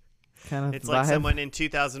 kind of It's vibe. like someone in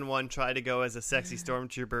 2001 tried to go as a sexy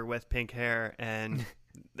stormtrooper with pink hair, and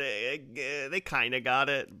they kind of got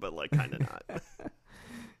it, but like kind of not.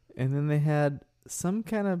 And then they had some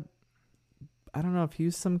kind of, I don't know if he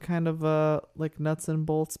was some kind of like nuts and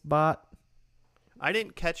bolts bot. I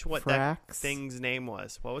didn't catch what Frax? that thing's name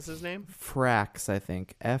was. What was his name? Frax, I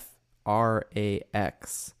think.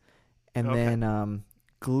 Frax. And Okay. then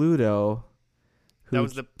Gluto, who That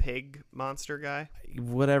was the pig monster guy.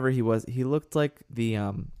 whatever he was, he looked like the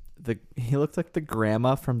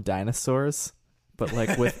grandma from Dinosaurs, but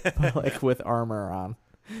like with armor on.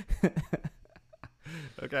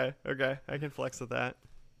 Okay, I can flex with that.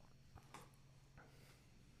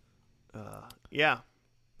 Yeah.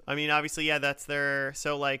 I mean, obviously, yeah, that's their...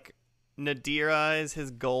 So, like, Nadira is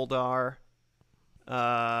his Goldar.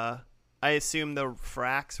 I assume the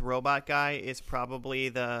Frax robot guy is probably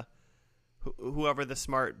the... whoever the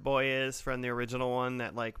smart boy is from the original one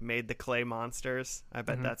that, like, made the clay monsters. I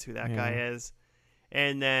bet that's who that guy is.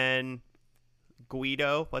 And then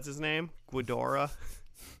Guido, what's his name? Guidora.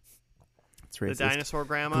 It's racist. The dinosaur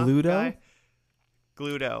grandma Gluto? guy.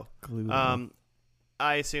 Gluto. Gluto.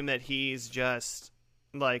 I assume that he's just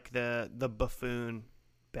like the buffoon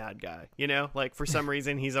bad guy. You know, like for some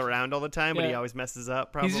reason he's around all the time, but he Yeah. always messes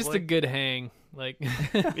up. Probably He's just a good hang. Like,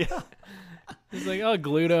 yeah. he's like, oh,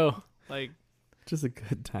 Gluto. Like, Just a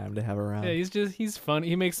good time to have around. yeah, he's fun.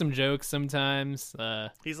 He makes some jokes sometimes.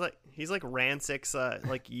 He's like Rancic's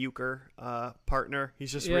like euchre partner.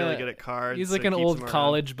 He's just Yeah. really good at cards. He's so like it an keeps old him around.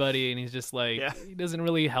 college buddy, and he's just like, Yeah. he doesn't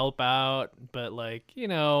really help out, but like, you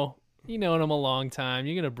known him a long time.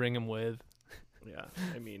 You're gonna bring him with. Yeah,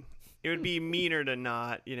 I mean, it would be meaner to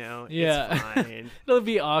not. You know, Yeah. it's fine. It'll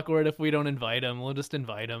be awkward if we don't invite him. We'll just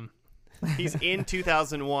invite him. He's in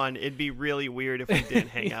 2001. It'd be really weird if we didn't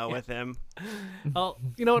hang out with him.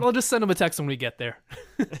 You know what? I'll just send him a text when we get there.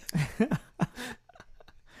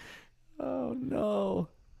 Oh no!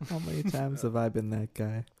 How many times have I been that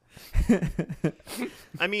guy?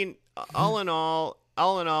 I mean, all in all,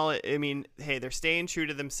 I mean, hey, they're staying true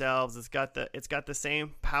to themselves. It's got the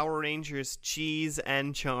same Power Rangers cheese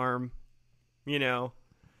and charm. You know,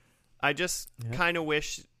 I just kind of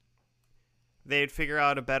wish they'd figure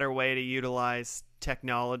out a better way to utilize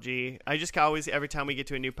technology. I just always, every time we get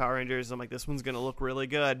to a new Power Rangers, I'm like, this one's gonna look really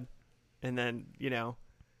good, and then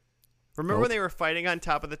remember when they were fighting on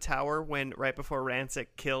top of the tower right before Rancic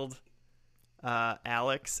killed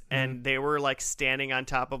Alex, and they were like standing on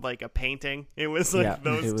top of like a painting. It was like it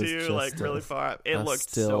those was two just like really far up. It a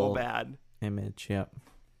looked so still bad. Image, yep.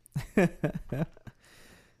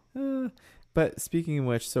 But speaking of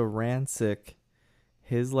which, so Rancic,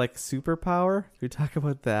 his like superpower, can we talk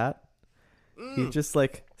about that? He just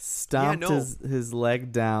like stomped his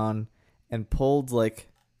leg down and pulled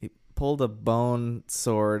a bone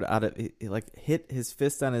sword out of, he like hit his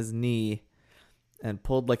fist on his knee and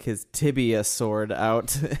pulled like his tibia sword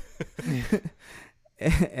out.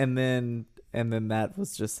 and then that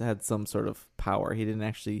was just had some sort of power. He didn't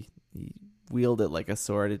actually wield it like a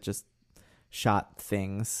sword. It just shot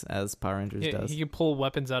things as Power Rangers does. He can pull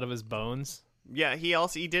weapons out of his bones. Yeah,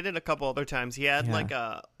 he did it a couple other times. He had like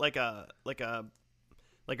a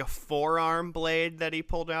forearm blade that he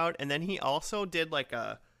pulled out, and then he also did like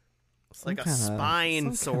a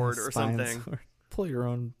spine sword or something. Sword. Pull your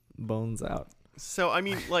own bones out. So I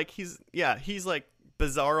mean, like he's like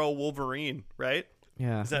Bizarro Wolverine, right?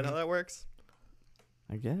 Yeah. Is that how that works?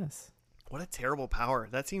 I guess. What a terrible power.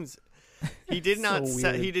 That seems. He did not.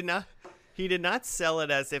 weird. He did not sell it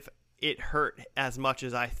as if it hurt as much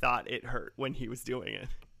as I thought it hurt when he was doing it.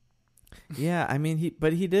 Yeah, I mean, he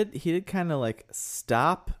did kind of like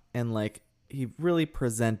stop and like he really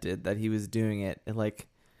presented that he was doing it. And, like,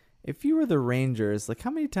 if you were the Rangers, like how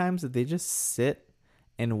many times did they just sit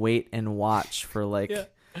and wait and watch for like,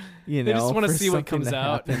 They just want to for see what something comes to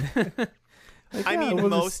out. happen? Like, I mean, we'll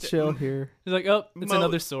most just chill here. He's like, oh, it's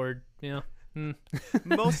another sword. Yeah.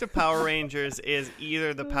 Most of Power Rangers is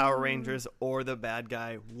either the Power Rangers or the bad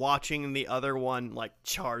guy watching the other one like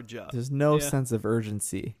charge up. There's no sense of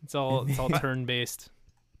urgency. It's all turn based.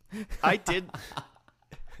 I did.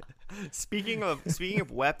 Speaking of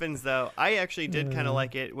weapons, though, I actually did kind of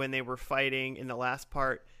like it when they were fighting in the last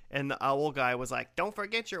part, and the owl guy was like, "Don't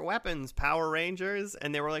forget your weapons, Power Rangers,"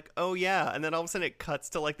 and they were like, "Oh yeah," and then all of a sudden it cuts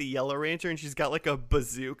to like the Yellow Ranger, and she's got like a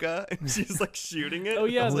bazooka, and she's like shooting it. Oh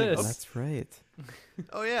yeah, this. That's right.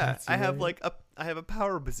 Oh yeah, That's I have right. I have a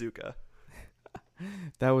power bazooka.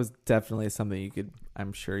 That was definitely something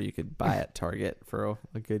I'm sure you could buy at Target for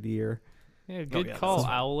a good year. Yeah, good yeah, call,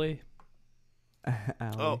 that's- Owly.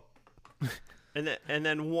 Oh. And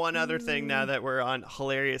then one other thing now that we're on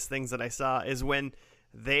hilarious things that I saw is when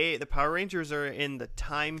the Power Rangers are in the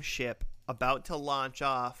time ship about to launch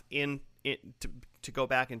off to go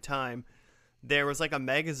back in time. There was like a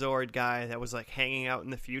Megazord guy that was like hanging out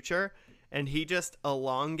in the future, and he just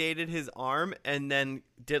elongated his arm and then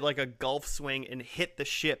did like a golf swing and hit the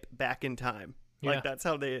ship back in time. Yeah. Like that's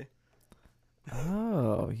how they.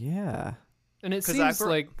 Oh yeah. And it 'Cause seems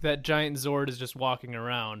like that giant Zord is just walking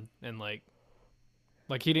around and like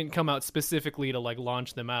he didn't come out specifically to like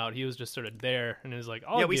launch them out. He was just sort of there and it was like,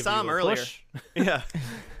 Yeah, we give saw you him a earlier. push. Yeah.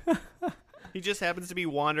 He just happens to be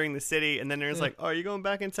wandering the city, and then there's like, "Oh, are you going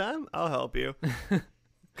back in time? I'll help you."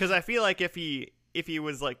 Because I feel like if he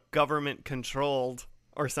was like government controlled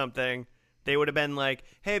or something, they would have been like,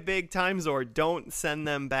 "Hey, big time Zord, don't send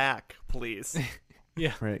them back, please."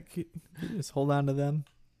 Yeah. Right. Can you just hold on to them?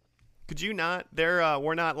 Could you not?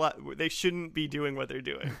 We're not. They shouldn't be doing what they're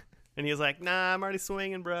doing. And he's like, "Nah, I'm already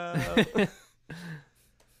swinging, bro.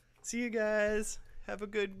 See you guys. Have a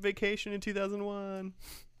good vacation in 2001."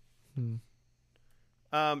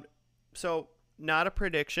 So not a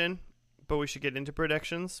prediction, but we should get into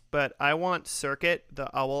predictions. But I want Circuit, the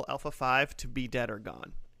Owl Alpha 5, to be dead or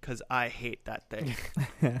gone, because I hate that thing.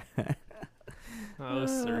 Oh,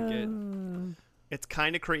 Circuit. It's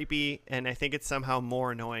kind of creepy, and I think it's somehow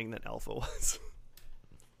more annoying than Alpha was.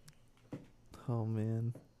 Oh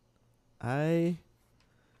man, I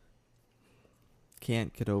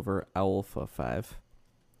can't get over Alpha 5.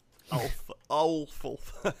 Alpha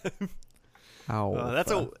 5.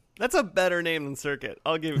 Alpha. That's a better name than Circuit.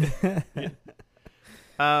 I'll give it.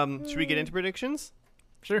 Yeah. Should we get into predictions?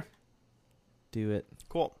 Sure. Do it.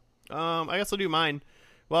 Cool. I guess I'll do mine.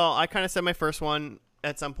 Well, I kind of said my first one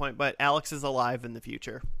at some point, but Alex is alive in the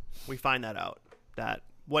future. We find that out. That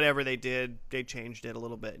whatever they did, they changed it a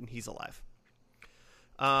little bit, and he's alive.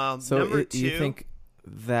 So number 2, you think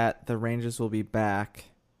that the Rangers will be back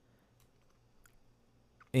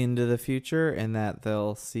into the future and that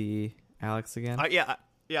they'll see Alex again? Yeah.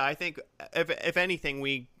 I think if anything,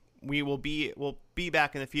 we'll be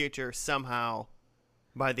back in the future somehow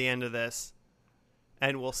by the end of this,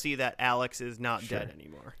 and we'll see that Alex is not dead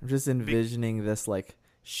anymore. I'm just envisioning this like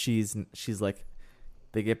she's like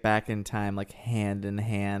they get back in time like hand in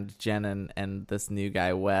hand, Jen and this new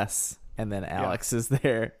guy Wes, and then Alex is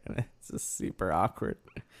there, and it's just super awkward.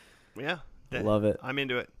 Yeah, Love it. I'm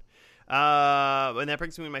into it. And that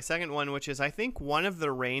brings me to my second one, which is I think one of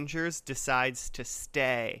the Rangers decides to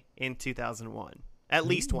stay in 2001. At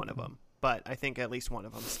least one of them, but I think at least one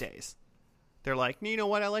of them stays. They're like, you know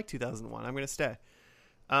what? I like 2001. I'm going to stay.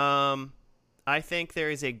 I think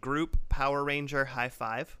there is a group Power Ranger high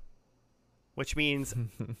five, which means,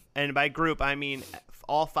 and by group I mean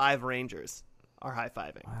all 5 Rangers are high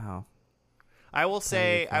fiving. Wow. I will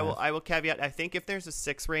say, I will caveat, I think if there's a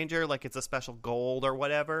 6th Ranger, like it's a special gold or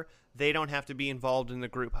whatever, they don't have to be involved in the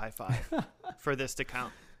group high five for this to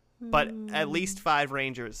count. But at least 5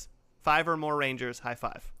 Rangers, 5 or more Rangers high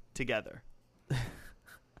five together.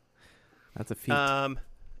 That's a feat.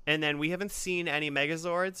 And then we haven't seen any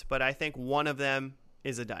Megazords, but I think one of them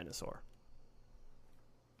is a dinosaur.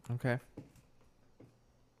 Okay.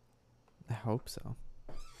 I hope so.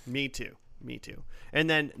 Me too. And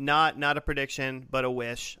then not a prediction, but a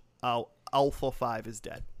wish. Alpha 5 is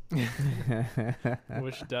dead.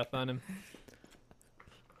 Wish death on him.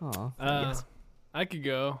 Aw. Yes. I could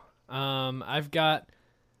go. I've got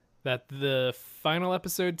that the final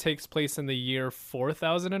episode takes place in the year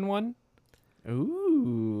 4001.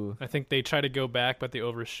 Ooh. I think they try to go back, but they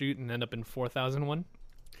overshoot and end up in 4001.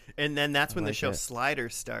 And then that's when the like show it.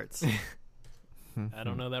 Sliders starts. I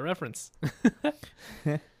don't know that reference.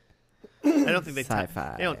 I don't think they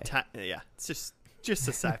Sci-fi. They don't. Yeah, it's just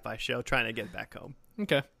a sci-fi show trying to get back home.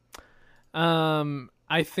 Okay.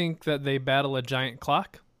 I think that they battle a giant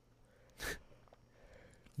clock.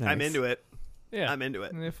 Nice. I'm into it. Yeah. I'm into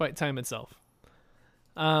it. They fight time itself.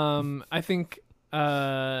 I think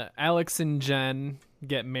Alex and Jen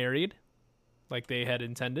get married like they had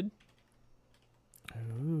intended.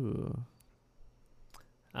 Ooh.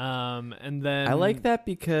 And then I like that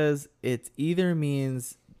because it either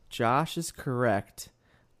means Josh is correct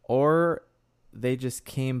or they just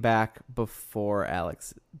came back before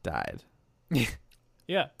Alex died.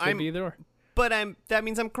 Yeah, could be either or. But that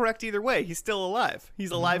means I'm correct either way. He's still alive.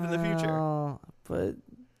 He's alive in the future. Oh, but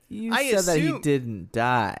you I said that he assume- didn't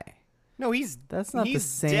die. No, he's That's not the he's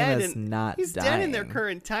same dead as not He's dying. dead in their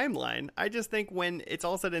current timeline. I just think when it's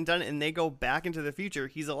all said and done and they go back into the future,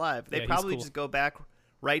 he's alive. They Yeah, he's probably cool. just go back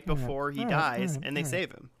right before he dies and they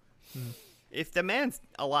save him. If the man's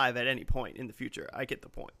alive at any point in the future, I get the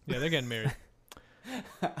point. Yeah, they're getting married.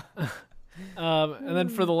 And then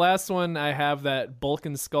for the last one, I have that Bulk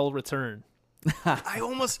and Skull return. I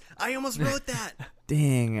almost wrote that.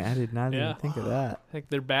 Dang, I did not Yeah. even think of that. I think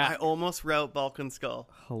they're I back. almost wrote Vulcan Skull.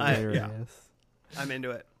 Hilarious. I'm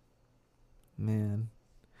into it. Man.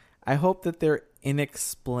 I hope that they're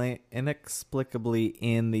inexplicably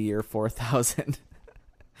in the year 4000.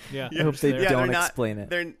 Yeah. I hope they they're- don't they're not- explain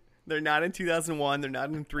it. They're not in 2001. They're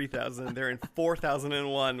not in 3000. They're in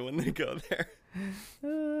 4001 when they go there.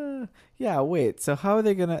 Yeah, wait. So how are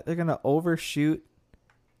they're gonna overshoot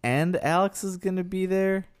and Alex is gonna be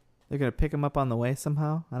there? They're gonna pick him up on the way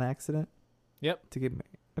somehow on accident? Yep. To get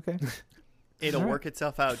okay. It'll All right. work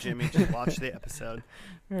itself out, Jimmy. Just watch the episode.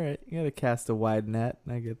 All right, you gotta cast a wide net.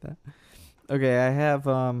 I get that. Okay, I have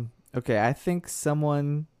okay, I think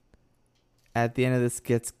someone at the end of this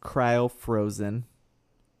gets cryo frozen.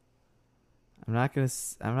 I'm not gonna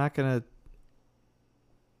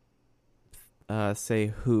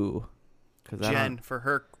say who, because Jen for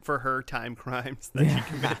her time crimes that she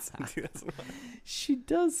commits in 2001. she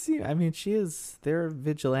does seem. I mean, she is. They're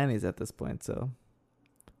vigilantes at this point, so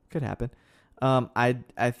could happen. I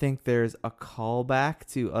think there's a callback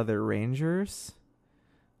to other Rangers,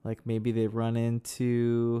 like maybe they run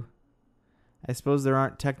into. I suppose there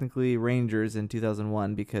aren't technically Rangers in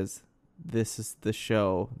 2001 because this is the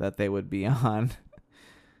show that they would be on,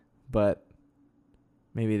 but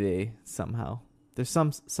maybe they there's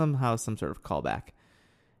somehow some sort of callback.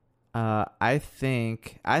 I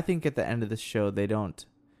think at the end of the show they don't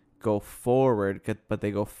go forward, but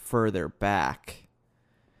they go further back.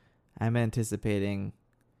 I'm anticipating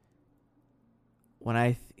when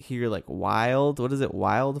I hear like Wild, what is it,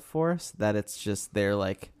 Wild Force? That it's just they're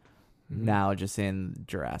like now just in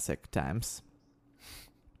Jurassic times.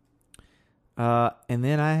 And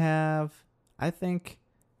then I think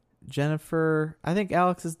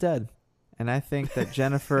Alex is dead. And I think that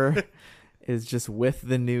Jennifer is just with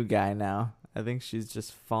the new guy now. I think she's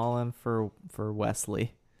just fallen for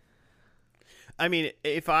Wesley. I mean,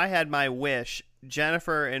 if I had my wish,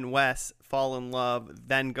 Jennifer and Wes fall in love,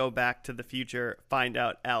 then go back to the future, find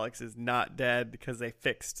out Alex is not dead because they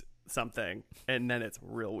fixed something, and then it's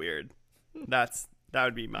real weird. That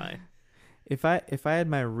would be mine. If I had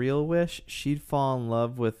my real wish, she'd fall in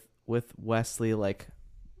love with Wesley like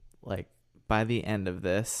by the end of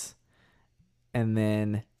this, and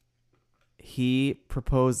then he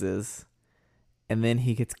proposes, and then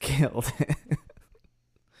he gets killed.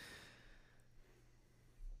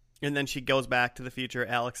 And then she goes back to the future.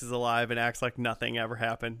 Alex is alive and acts like nothing ever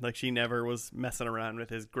happened. Like she never was messing around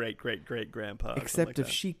with his great-great-great-grandpa. Except if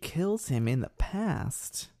she kills him in the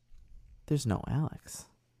past, there's no Alex.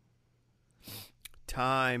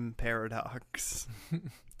 Time paradox.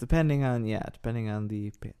 Depending on the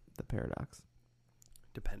paradox.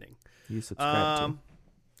 Depending. You subscribe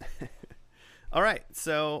to. All right,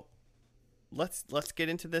 so let's get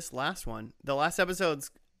into this last one. The last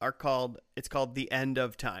episodes are called The End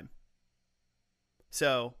of Time.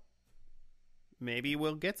 So maybe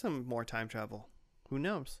we'll get some more time travel. Who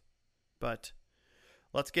knows? But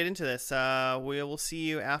let's get into this. We will see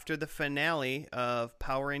you after the finale of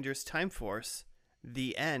Power Rangers Time Force,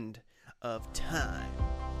 The End of Time.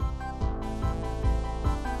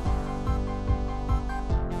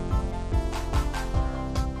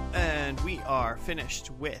 And we are finished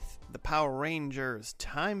with the Power Rangers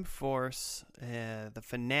Time Force, the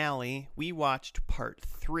finale. We watched part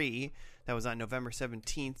 3 that was on November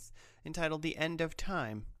 17th, entitled The End of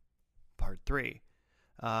Time, part 3.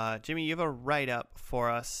 Jimmy, you have a write-up for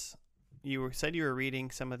us. You said you were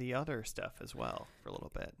reading some of the other stuff as well for a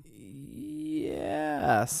little bit.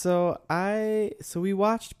 Yeah. So we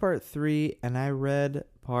watched part 3, and I read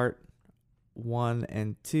part 1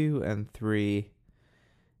 and 2 and 3,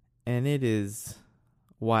 and it is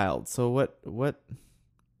wild. So what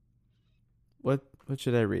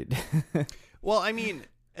should I read? Well, I mean,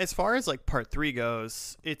 as far as like part 3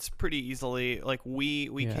 goes, it's pretty easily like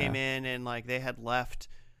we came in and like they had left.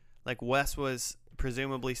 Like Wes was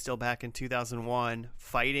presumably still back in 2001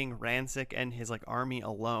 fighting Rancic and his like army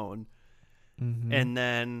alone. Mm-hmm. And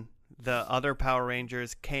then the other Power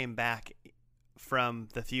Rangers came back from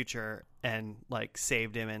the future and like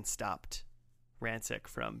saved him and stopped Rancic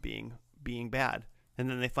from being bad. And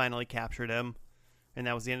then they finally captured him, and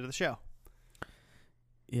that was the end of the show.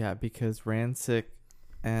 Yeah, because Rancic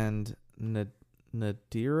and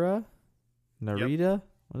Narita? Yep.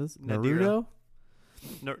 What is Nadira.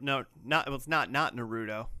 Naruto? No, it's not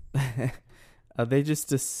Naruto. They just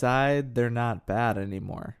decide they're not bad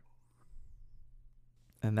anymore.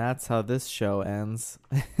 And that's how this show ends.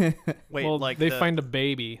 Wait, well, like they find a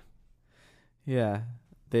baby. Yeah.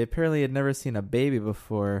 They apparently had never seen a baby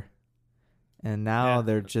before. And now Yeah.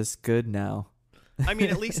 they're just good now. I mean,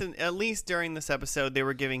 at least during this episode, they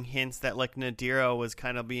were giving hints that like Nadira was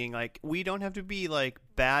kind of being like, we don't have to be like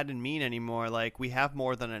bad and mean anymore. Like we have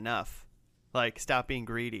more than enough. Like stop being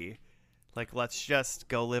greedy. Like let's just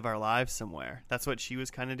go live our lives somewhere. That's what she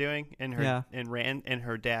was kind of doing. And her and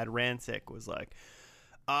her dad Rancic was like,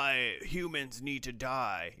 humans need to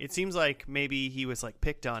die. It seems like maybe he was like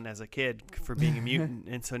picked on as a kid for being a mutant,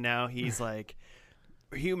 and so now he's like,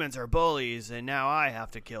 humans are bullies, and now I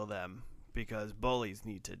have to kill them because bullies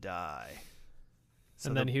need to die. So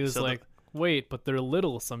and then he was like, wait, but they're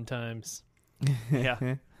little sometimes.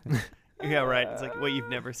 Yeah. Yeah, right. It's like, well, you've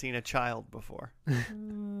never seen a child before.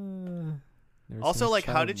 Also, like,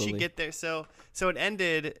 how did she get there? So it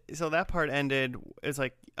ended. So that part ended. It's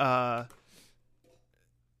like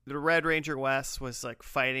the Red Ranger West was like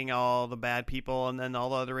fighting all the bad people, and then all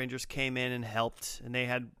the other Rangers came in and helped, and they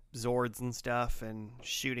had Zords and stuff, and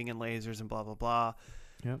shooting and lasers and blah blah blah.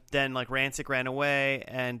 Yep. Then like Rancic ran away,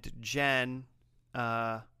 and Jen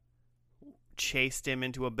chased him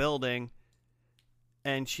into a building,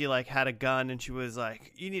 and she like had a gun, and she was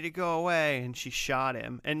like, "You need to go away," and she shot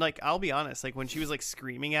him. And like, I'll be honest, like when she was like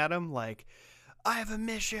screaming at him, like, I have a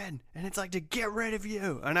mission, and it's like to get rid of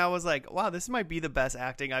you. And I was like, wow, this might be the best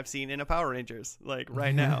acting I've seen in a Power Rangers, like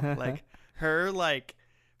right now. Like her,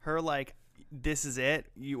 this is it.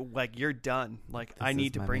 You're done. Like, I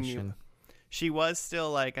need to bring you. She was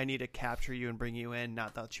still like, I need to capture you and bring you in.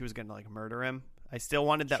 Not that she was going to like murder him. I still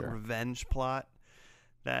wanted that revenge plot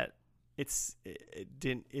that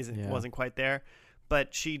wasn't quite there.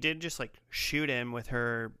 But she did just like shoot him with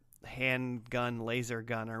her handgun, laser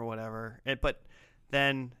gun or whatever. But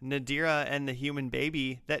then Nadira and the human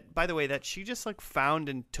baby, that, by the way, that she just like found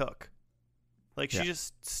and took, like she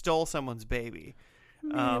just stole someone's baby.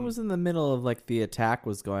 I mean, it was in the middle of like the attack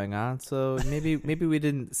was going on, so maybe we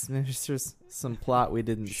didn't. There's some plot we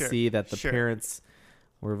didn't see that the parents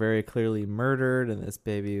were very clearly murdered and this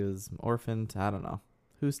baby was orphaned. I don't know.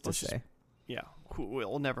 Who's to say?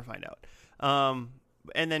 We'll never find out.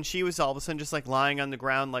 And then she was all of a sudden just like lying on the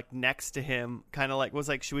ground, like next to him, kind of like was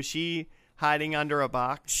she hiding under a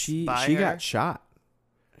box? She got shot.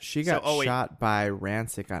 She got shot by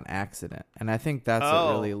Rancic on accident, and I think that's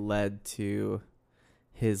what really led to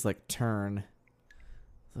his like turn.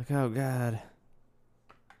 It's like, oh God,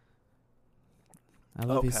 I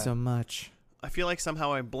love you so much. I feel like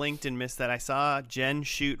somehow I blinked and missed that. I saw Jen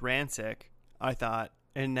shoot Rancic, I thought,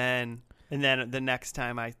 and then the next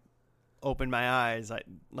time I opened my eyes,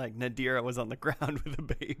 like Nadira was on the ground with a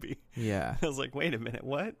baby. Yeah. I was like, wait a minute,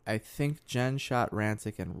 what? I think Jen shot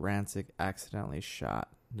Rancic and Rancic accidentally shot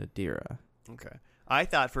Nadira. Okay. I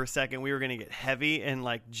thought for a second we were going to get heavy, and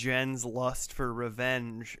like Jen's lust for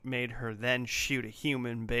revenge made her then shoot a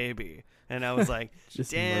human baby. And I was like,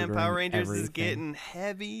 damn, Power Rangers is getting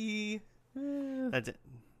heavy. That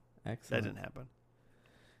didn't happen.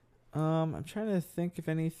 I'm trying to think of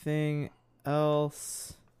anything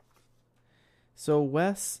else. So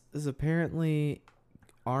Wes is apparently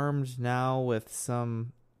armed now with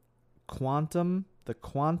some the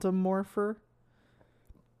quantum morpher,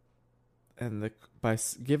 and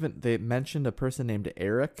they mentioned a person named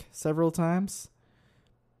Eric several times.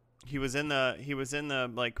 He was in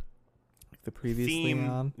the like the previous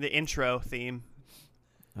theme, the intro theme.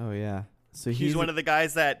 Oh yeah, so he's one of the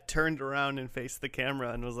guys that turned around and faced the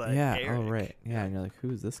camera and was like, Eric. Oh right, yeah, and you're like,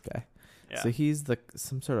 who's this guy? Yeah. So he's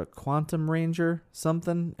some sort of quantum ranger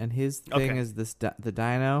something, and his thing is the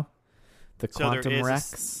dino, the Quantum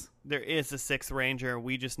Rex. There is a sixth ranger.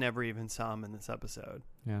 We just never even saw him in this episode.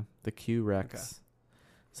 Yeah, the Q Rex. Okay.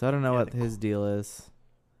 So I don't know what his deal is.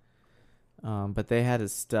 But they had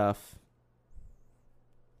his stuff.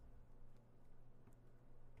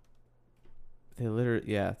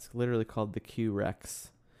 It's literally called the Q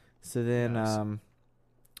Rex. So then,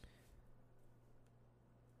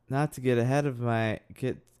 not to get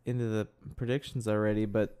into the predictions already,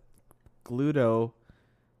 but Gluto,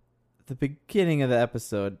 at the beginning of the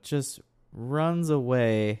episode, just runs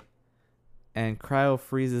away and cryo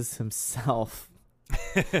freezes himself.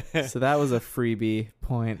 So that was a freebie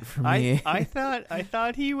point for me. I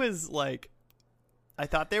thought he was like, I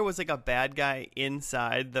thought there was like a bad guy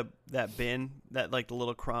inside that bin, that like the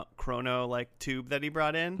little chrono like tube that he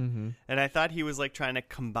brought in, and I thought he was like trying to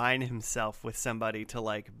combine himself with somebody to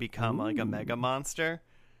like become like a mega monster.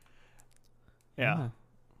 Yeah.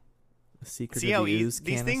 The secret. See how these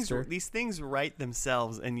things write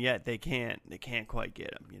themselves, and yet they can't quite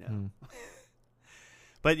get him, you know.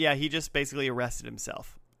 But yeah, he just basically arrested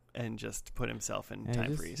himself and just put himself in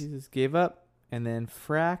time freeze. He just gave up, and then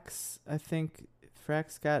Frax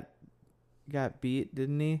got beat,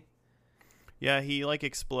 didn't he? Yeah, he like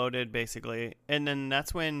exploded basically, and then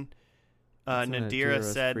that's when That's when Nadira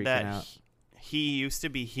was said freaking that out. he used to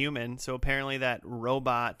be human. So apparently that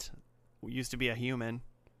robot used to be a human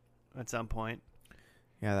at some point.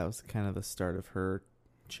 Yeah, that was kind of the start of her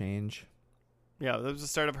change. Yeah, that was the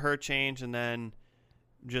start of her change, and then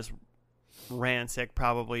just Rancic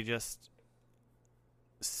probably just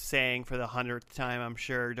saying for the 100th time, I'm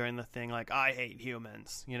sure, during the thing, like, I hate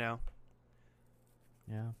humans, you know?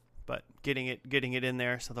 Yeah. But getting it in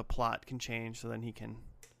there so the plot can change, so then he can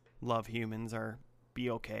love humans or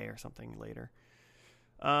be okay or something later.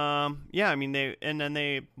 Yeah, I mean, they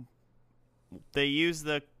use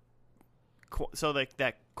the, so like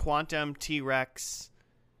that quantum T-Rex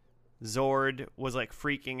Zord was like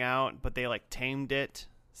freaking out, but they like tamed it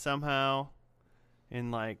somehow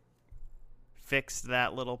and like fixed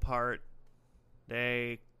that little part.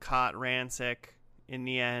 They caught Rancic in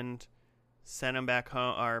the end, sent him back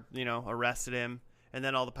home, or arrested him, and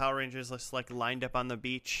then all the Power Rangers just like lined up on the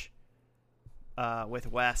beach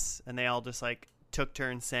with Wes, and they all just like took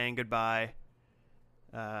turns saying goodbye.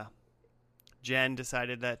 Jen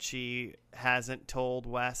decided that she hasn't told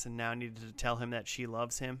Wes and now needed to tell him that she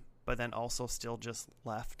loves him, but then also still just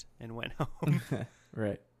left and went home.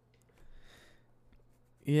 Right.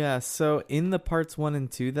 Yeah, so in the parts 1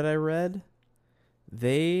 and 2 that I read,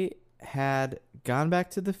 they had gone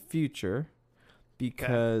back to the future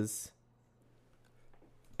because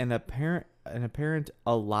an apparent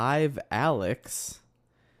alive Alex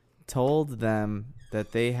told them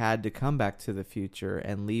that they had to come back to the future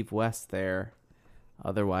and leave Wes there.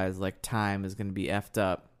 Otherwise, like, time is going to be effed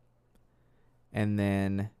up. And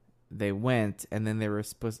then they went, and then they were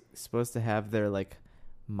supposed to have their, like,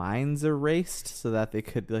 minds erased so that they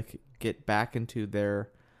could, like, get back into their,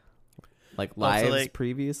 like, lives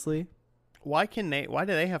previously. Why do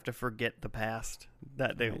they have to forget the past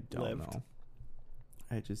that they I don't lived? know.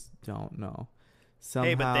 I just don't know. Somehow,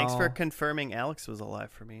 Hey, but thanks for confirming Alex was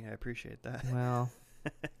alive for me. I appreciate that. Well,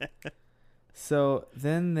 so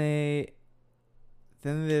then they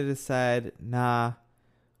decide, nah,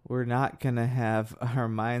 we're not gonna have our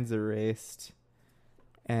minds erased,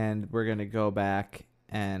 and we're gonna go back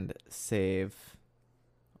and save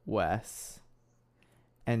Wes.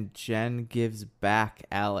 And Jen gives back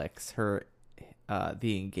Alex her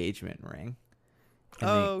the engagement ring.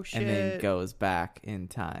 And shit! And then goes back in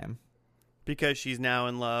time. Because she's now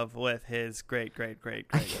in love with his great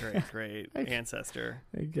ancestor.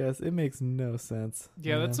 I guess it makes no sense.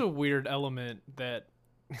 Yeah, that's a weird element that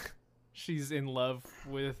she's in love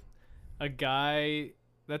with a guy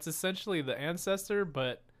that's essentially the ancestor,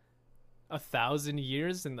 but 1,000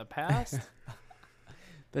 years in the past.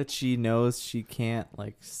 That she knows she can't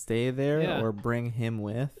like stay there or bring him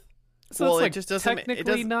with. So well, it's like it just doesn't.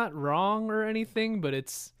 Technically not wrong or anything, but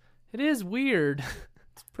it is weird.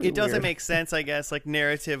 It doesn't make sense, I guess, like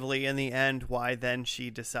narratively in the end, why then she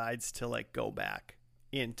decides to like go back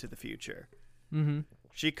into the future. Mm-hmm.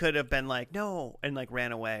 She could have been like, no, and like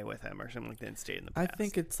ran away with him or something like that and stayed in the past. I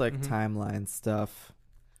think it's like timeline stuff.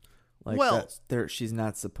 Like she's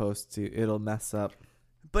not supposed to. It'll mess up.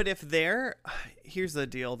 But here's the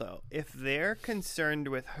deal though. If they're concerned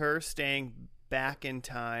with her staying back in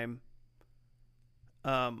time,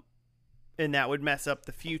 and that would mess up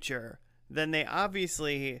the future, then they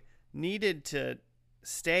obviously needed to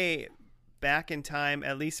stay back in time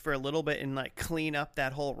at least for a little bit and like clean up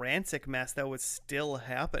that whole Rancic mess that was still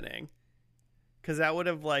happening, because that would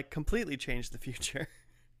have like completely changed the future.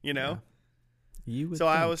 You know. Yeah. You would. So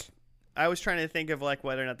think. I was trying to think of like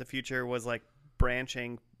whether or not the future was like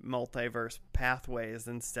branching multiverse pathways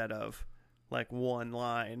instead of like one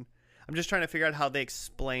line. I'm just trying to figure out how they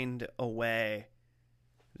explained away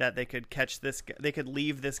that they could catch this. They could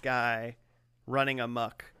leave this guy running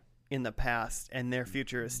amok in the past, and their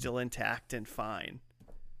future is still intact and fine.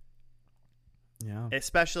 Yeah.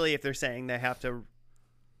 Especially if they're saying they have to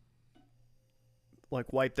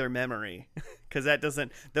like wipe their memory, because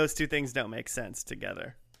those two things don't make sense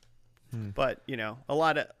together. But a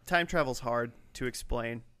lot of time travel's hard to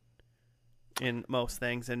explain in most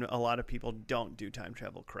things, and a lot of people don't do time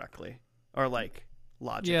travel correctly or like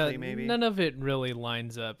logically. Maybe none of it really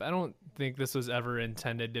lines up. I don't think this was ever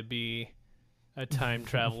intended to be a time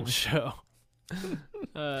travel show.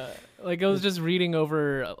 Like I was just reading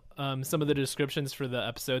over some of the descriptions for the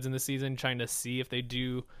episodes in the season, trying to see if they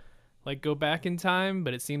do like go back in time,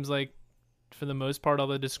 but it seems like for the most part all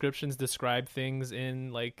the descriptions describe things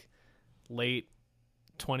in like late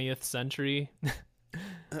 20th century.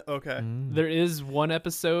 Okay. There is one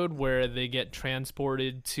episode where they get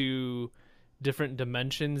transported to different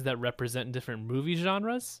dimensions that represent different movie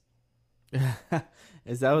genres.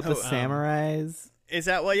 Is that what the Oh, samurais? Is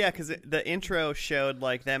that well? Yeah, because the intro showed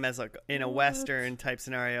like them as like in a What? Western type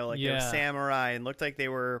scenario, like they were Yeah. samurai and looked like they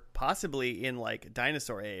were possibly in like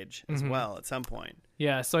dinosaur age as Mhm. well at some point.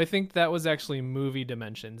 Yeah, so I think that was actually movie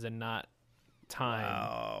dimensions and not time.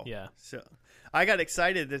 Wow. Yeah. So I got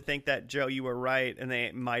excited to think that Joe, you were right, and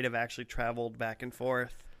they might have actually traveled back and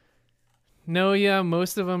forth. No, yeah,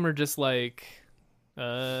 most of them are just like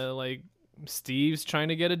Steve's trying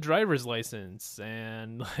to get a driver's license,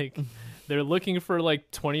 and like they're looking for like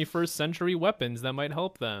 21st century weapons that might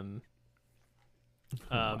help them.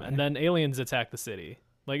 And then aliens attack the city.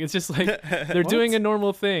 Like it's just like they're doing a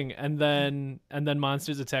normal thing, and then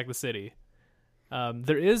monsters attack the city.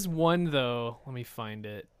 There is one though. Let me find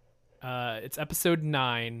it. It's episode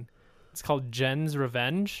 9. It's called Jen's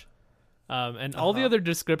Revenge. And all the other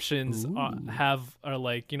descriptions are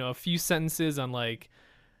like, a few sentences on like,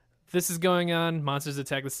 this is going on, monsters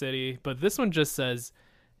attack the city. But this one just says,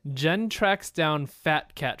 Jen tracks down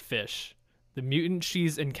fat catfish, the mutant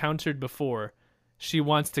she's encountered before. She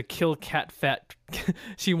wants to kill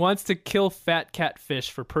she wants to kill fat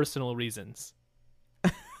catfish for personal reasons.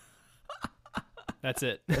 That's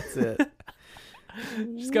it. That's it.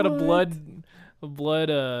 She's got a blood Blood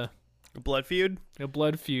feud. a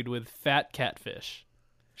blood feud with fat catfish.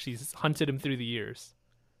 She's hunted him through the years.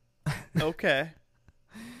 Okay.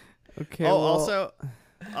 Okay. Oh, well, also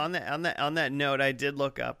on that note, I did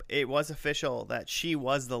look up. It was official that she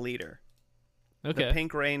was the leader. Okay. The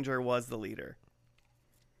Pink Ranger was the leader.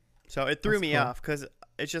 So it threw That's me cool. off because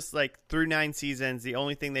it's just like through 9 seasons, the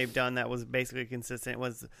only thing they've done that was basically consistent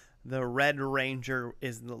was the Red Ranger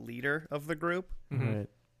is the leader of the group. Mhm. right.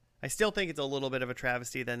 I still think it's a little bit of a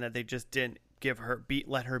travesty then that they just didn't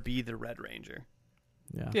let her be the Red Ranger.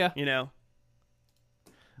 Yeah. Yeah. You know.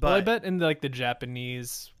 But Well, I bet in like the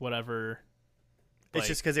Japanese whatever. it's like-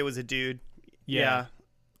 just because it was a dude. Yeah.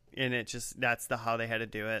 And it just that's how they had to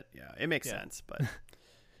do it. Yeah, it makes Yeah. sense, but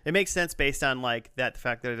it makes sense based on like the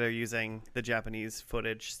fact that they're using the Japanese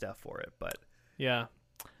footage stuff for it. But Yeah.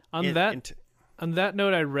 On in- that in- on that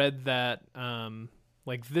note, I read that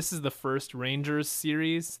like this is the first Rangers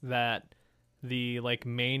series that the like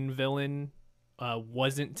main villain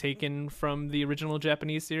wasn't taken from the original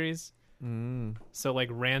Japanese series. Mm. So like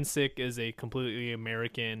Rancic is a completely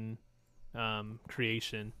American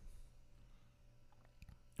creation.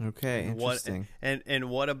 Okay. what Interesting. and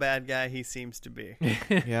what a bad guy he seems to be.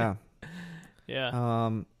 Yeah.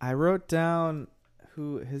 Yeah. I wrote down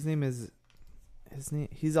who his name is.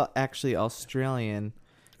 He's actually Australian.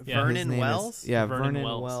 Yeah. His Vernon name is- Wells. yeah, Vernon Vernon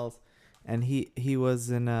Wells. Wells. And he was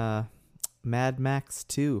in Mad Max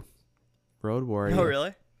 2, Road Warrior. Oh,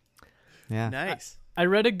 really? Yeah. Nice. I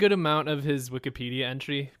read a good amount of his Wikipedia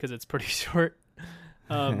entry because it's pretty short.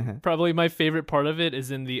 Probably my favorite part of it is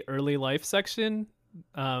in the early life section.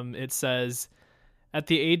 It says, at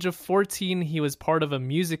the age of 14, he was part of a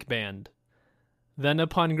music band. Then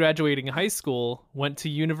upon graduating high school, went to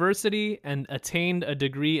university and attained a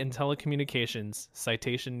degree in telecommunications.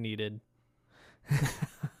 Citation needed.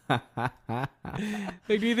 Like,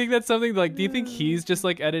 do you think that's something like, do you think he's just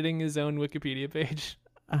like editing his own Wikipedia page?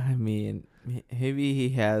 I mean, maybe he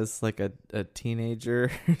has like a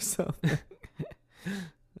teenager or something.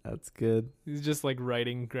 That's good. He's just like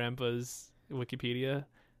writing Grandpa's Wikipedia.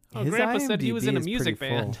 Oh, His Grandpa said he IMDb was in a is music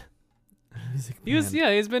pretty band. full. Music He was, band.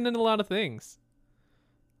 yeah, he's been in a lot of things.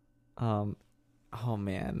 Oh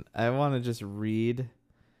man, I want to just read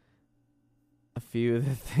a few of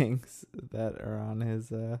the things that are on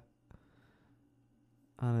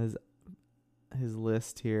his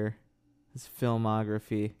list here, his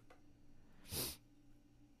filmography.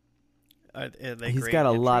 Are they He's great got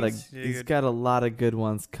a lot of entries? he's got a lot of good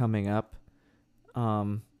ones coming up.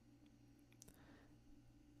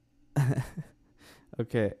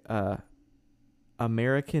 Okay,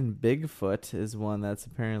 American Bigfoot is one that's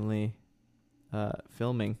apparently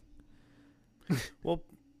filming. Well,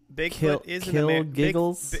 Bigfoot Kill is Kill an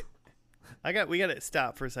Giggles. we got to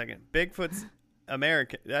stop for a second. Bigfoot's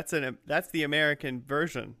American. That's the American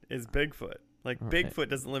version is Bigfoot. Like Right. Bigfoot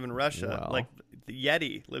doesn't live in Russia. Well, like the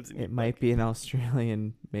Yeti lives in. It might be an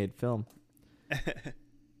Australian-made film.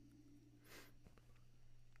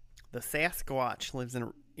 The Sasquatch lives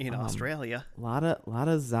in Australia. A lot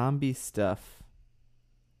of zombie stuff.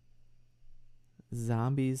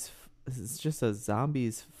 Zombies. It's just a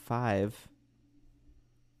Zombies 5.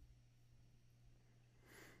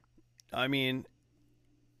 I mean,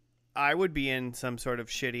 I would be in some sort of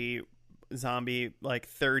shitty zombie, like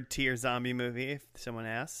 3rd tier zombie movie if someone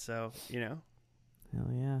asks. So Hell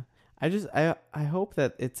yeah! I hope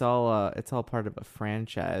that it's all part of a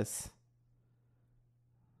franchise.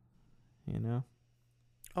 You know?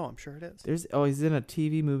 Oh, I'm sure it is. He's in a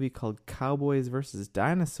TV movie called Cowboys versus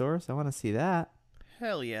Dinosaurs. I want to see that.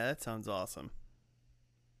 Hell yeah, that sounds awesome.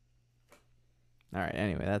 All right.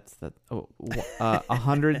 Anyway, that's that.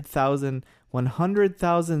 100,000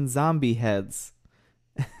 zombie heads.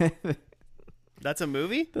 That's a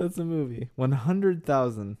movie? That's a movie.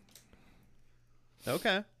 100,000.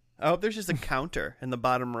 Okay. I hope there's just a counter in the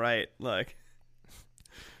bottom right. Like,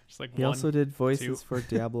 Just like He one, also did voices 2. for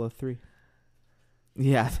Diablo 3.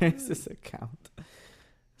 Yeah, there's this account.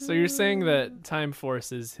 So you're saying that Time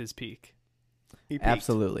Force is his peak? he peaked.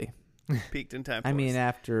 Absolutely. Peaked in time. I mean,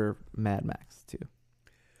 after Mad Max, too.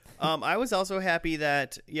 I was also happy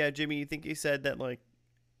that, Jimmy, you think you said that, like,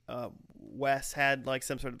 Wes had, like,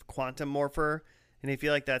 some sort of quantum morpher, and I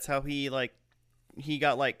feel like that's how he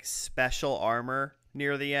got, like, special armor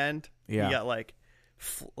near the end. Yeah. He got, like,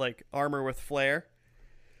 armor with flare.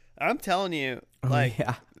 I'm telling you, Oh, like,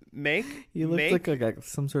 yeah. He looked like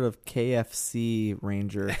some sort of KFC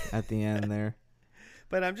ranger at the end there.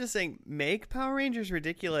 But I'm just saying, make Power Rangers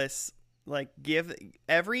ridiculous. Like, give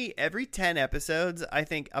every 10 episodes, I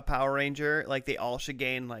think a Power Ranger, like, they all should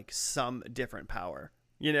gain, like, some different power.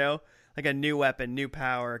 You know? Like a new weapon, new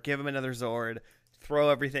power, give them another Zord, throw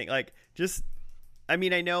everything. Like, just, I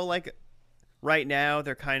mean, I know, like, right now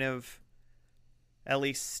they're kind of at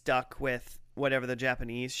least stuck with whatever the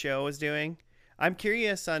Japanese show is doing. I'm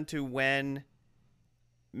curious onto when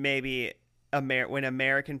maybe when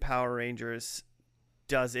American Power Rangers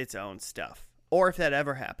does its own stuff, or if that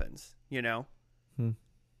ever happens, you know.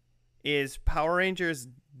 Is Power Rangers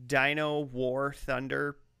Dino War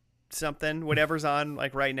Thunder something, whatever's on,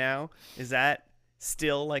 like, right now, is that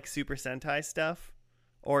still, like, Super Sentai stuff,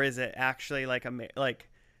 or is it actually like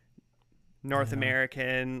North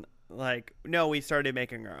American, like, no, we started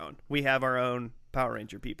making our own, we have our own Power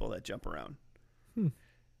Ranger people that jump around?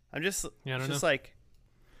 I'm just like,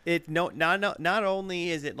 it not only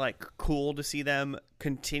is it, like, cool to see them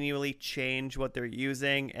continually change what they're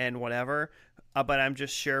using and whatever, but I'm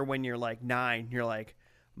just sure when you're like 9, you're like,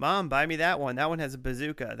 Mom, buy me that one. That one has a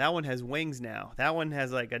bazooka. That one has wings now. That one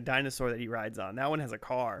has, like, a dinosaur that he rides on. That one has a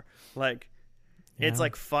car. Like, it's,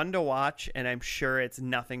 like, fun to watch, and I'm sure it's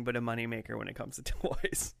nothing but a moneymaker when it comes to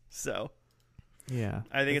toys. So, Yeah.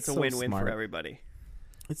 I think it's a so win-win smart. for everybody.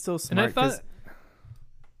 It's so And smart. I thought,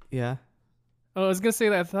 Yeah. I was gonna say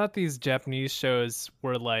that I thought these Japanese shows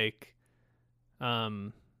were like,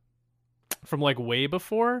 from like way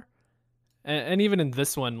before, and even in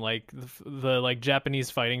this one, like the like Japanese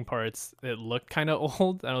fighting parts, it looked kind of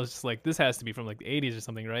old. And I was just like, this has to be from like the 80s or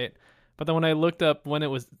something, right? But then when I looked up when it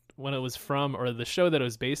was from, or the show that it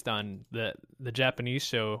was based on, the Japanese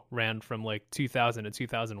show ran from like 2000 to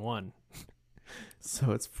 2001.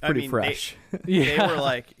 So it's pretty fresh. They were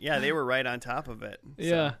like, they were right on top of it. So.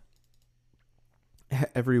 Yeah.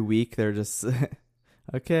 Every week they're just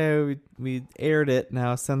okay, we aired it,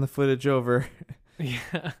 now send the footage over.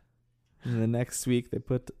 Yeah. And the next week they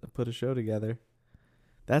put a show together.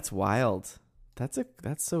 That's wild. That's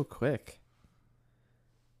so quick.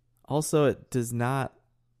 Also, it does not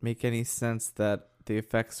make any sense that the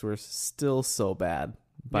effects were still so bad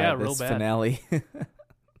by real this bad. finale.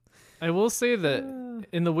 I will say that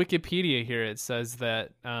in the Wikipedia here, it says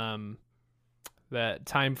that that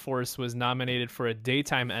Time Force was nominated for a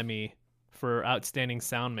Daytime Emmy for Outstanding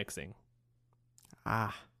Sound Mixing.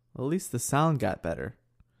 Well, at least the sound got better.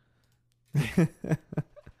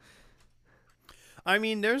 I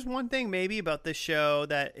mean, there's one thing maybe about this show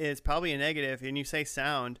that is probably a negative, and you say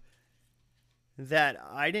sound, that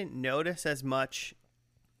I didn't notice as much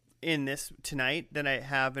in this tonight than I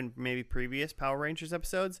have in maybe previous Power Rangers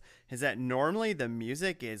episodes, is that normally the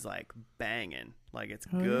music is, like, banging, like, it's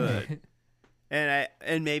good.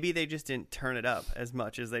 And maybe they just didn't turn it up as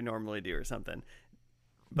much as they normally do or something.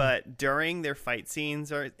 But during their fight scenes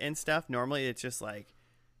and stuff, normally it's just, like,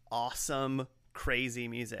 awesome, crazy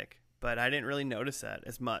music. But I didn't really notice that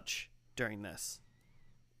as much during this.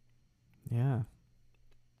 Yeah.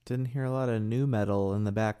 Didn't hear a lot of new metal in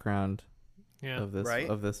the background of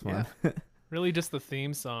this one. Yeah. Really just the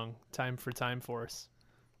theme song, Time for Time Force.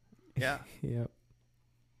 Yeah. Yep.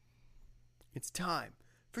 It's time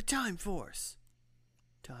for Time Force.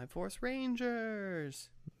 Time Force Rangers.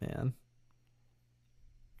 Man.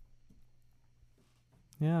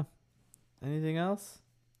 Yeah. Anything else?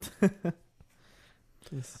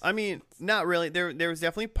 I mean, not really. There was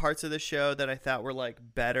definitely parts of the show that I thought were, like,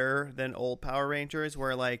 better than old Power Rangers,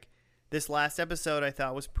 where, like, this last episode I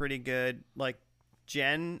thought was pretty good. Like,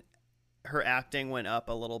 Jen, her acting went up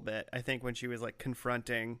a little bit, I think, when she was, like,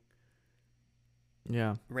 confronting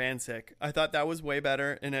Yeah. Ransik. I thought that was way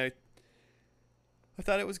better, and I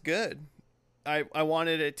thought it was good. I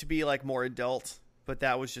wanted it to be like more adult, but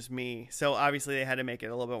that was just me. So obviously they had to make it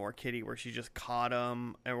a little bit more kiddie, where she just caught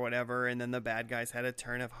him or whatever, and then the bad guys had a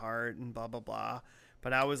turn of heart and blah blah blah.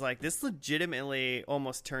 But I was like, this legitimately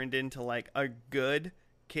almost turned into like a good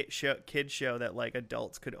kid show that like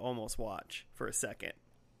adults could almost watch for a second.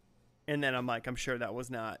 And then I'm like, I'm sure it's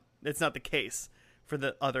not the case for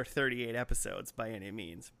the other 38 episodes by any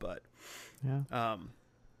means, but yeah,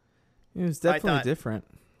 it was definitely different.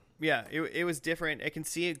 Yeah, it was different. I can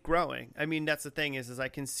see it growing. I mean, that's the thing is I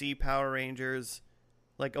can see Power Rangers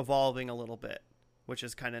like evolving a little bit, which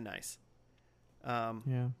is kind of nice.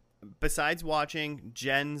 Yeah. Besides watching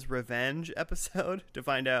Jen's revenge episode to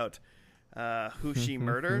find out who she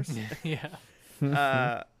murders,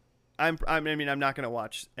 Yeah. I'm not going to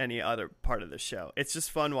watch any other part of the show. It's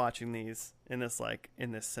just fun watching these in this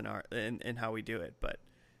scenario in how we do it. But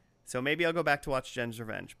so maybe I'll go back to watch Jen's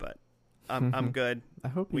Revenge, but I'm good. I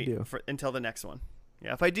hope you do until the next one.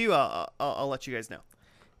 Yeah, if I do, I'll let you guys know.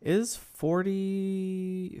 Is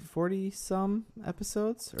 40 some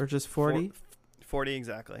episodes or just 40? 40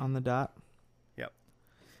 exactly. On the dot? Yep.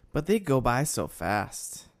 But they go by so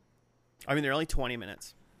fast. I mean, they're only 20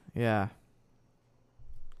 minutes. Yeah.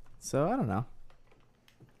 So, I don't know.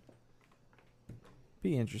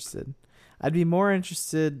 Be interested. I'd be more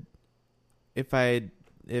interested if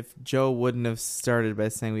Joe wouldn't have started by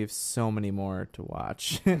saying we have so many more to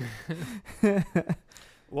watch.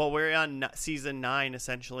 Well, we're on season 9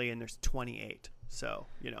 essentially, and there's 28. So,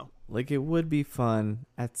 Like, it would be fun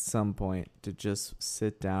at some point to just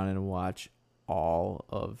sit down and watch all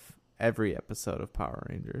of every episode of Power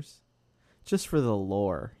Rangers. Just for the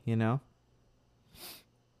lore,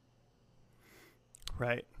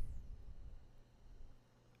 Right.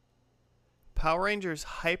 Power Rangers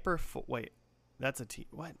wait, that's a T.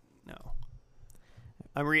 What? No.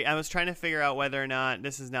 I was trying to figure out whether or not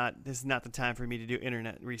this is not the time for me to do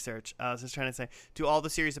internet research. I was just trying to say, do all the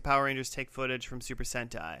series of Power Rangers take footage from Super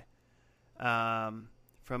Sentai?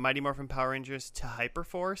 From Mighty Morphin Power Rangers to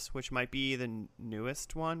Hyperforce, which might be the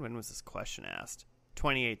newest one. When was this question asked?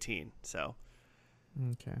 2018. So.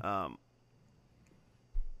 Okay.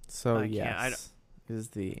 So yes, is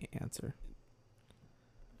the answer.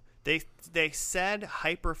 They said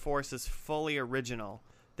Hyperforce is fully original.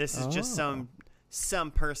 This is just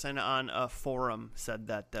some person on a forum said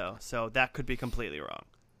that though, so that could be completely wrong.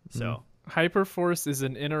 So Hyperforce is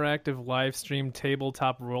an interactive live stream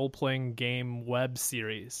tabletop role-playing game web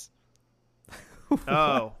series.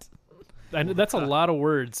 Oh. I know that's a lot of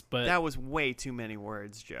words, but that was way too many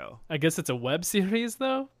words, Joe. I guess it's a web series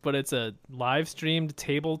though, but it's a live streamed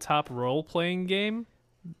tabletop role-playing game.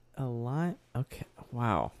 Okay.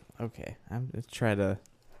 Wow. Okay. I'm going to try to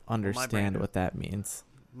understand what that means.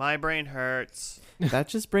 My brain hurts. That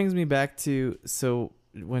just brings me back to, so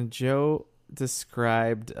when Joe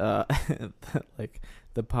described like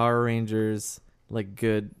the Power Rangers, like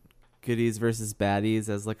goodies versus baddies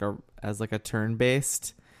as like a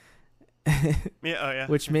turn-based, yeah,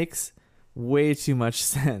 which makes way too much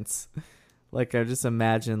sense. Like, I just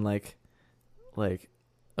imagine like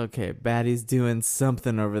okay, baddie's doing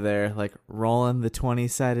something over there, like rolling the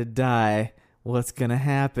 20-sided die. What's gonna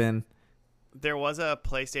happen? There was a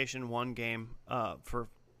PlayStation 1 game for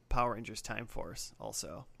Power Rangers Time Force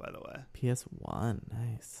also, by the way. PS1,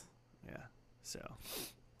 nice. Yeah. So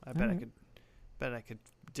I bet I could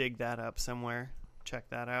dig that up somewhere. Check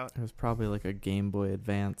that out. It was probably like a Game Boy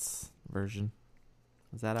Advance version.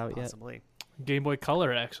 Is that out Possibly. yet? Game Boy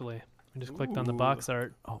Color, actually. I just clicked on the box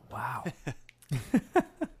art. Oh, wow.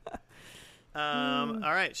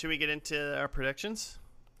 All right. Should we get into our predictions?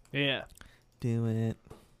 Yeah. Do it.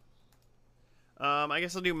 I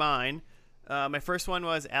guess I'll do mine. My first one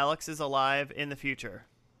was Alex is alive in the future.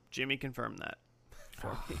 Jimmy confirmed that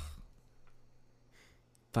for me.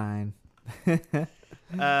 Fine.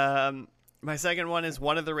 My second one is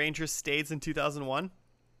one of the Rangers stays in 2001.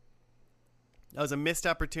 That was a missed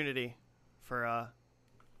opportunity for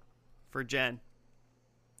Jen.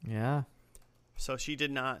 Yeah. So she did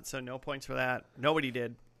not. So no points for that. Nobody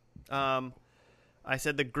did. I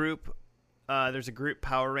said the group. There's a group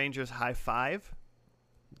Power Rangers High Five.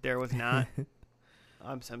 There was not.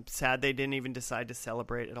 I'm sad they didn't even decide to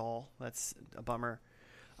celebrate at all. That's a bummer.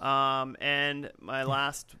 And my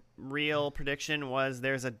last real prediction was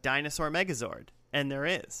there's a dinosaur Megazord, and there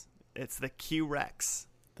is. It's the Q-Rex,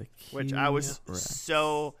 which I was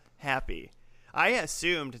so happy. I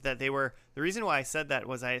assumed that they were. The reason why I said that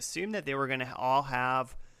was I assumed that they were going to all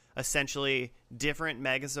have essentially different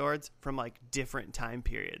Megazords from like different time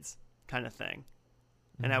periods, kind of thing.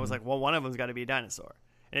 And I was like, well, one of them's got to be a dinosaur.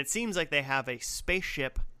 And it seems like they have a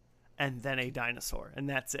spaceship and then a dinosaur, and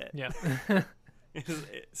that's it. Yeah.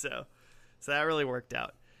 So that really worked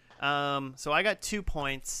out. So I got 2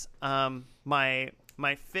 points. My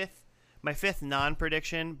fifth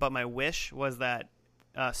non-prediction, but my wish was that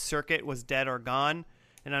Circuit was dead or gone,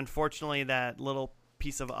 and unfortunately that little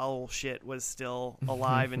piece of owl shit was still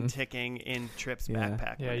alive and ticking in Trip's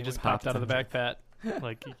backpack. Yeah, he just popped out of the backpack.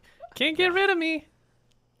 Like, you can't get rid of me.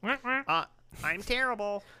 I'm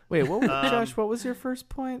terrible. Wait, what was, Josh, what was your first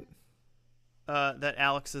point? That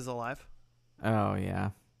Alex is alive. Oh, yeah.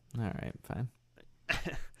 All right, fine.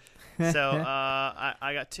 So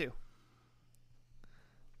I got 2.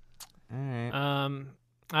 All right.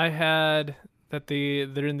 I had that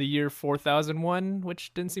they're in the year 4001,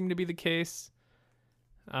 which didn't seem to be the case.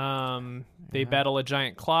 They battle a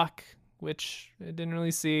giant clock, which I didn't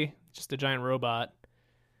really see. Just a giant robot.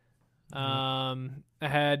 I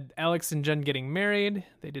had Alex and Jen getting married.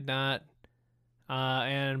 They did not.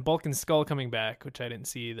 And Bulk and Skull coming back, which I didn't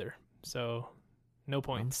see either. So, no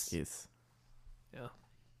points. Yes. Yeah.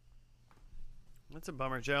 That's a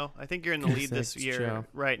bummer, Joe. I think you're in the lead this Thanks, year, Joe.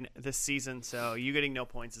 right? This season. So you getting no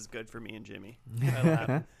points is good for me and Jimmy.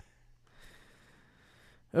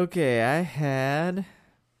 Okay, I had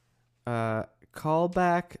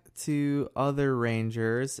callback to other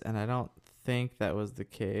Rangers, and I don't think that was the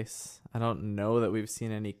case. I don't know that we've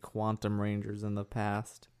seen any Quantum Rangers in the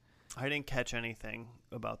past. I didn't catch anything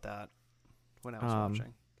about that when I was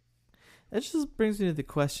watching. That just brings me to the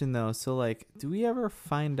question, though. So, like, do we ever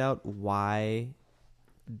find out why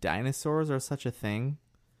dinosaurs are such a thing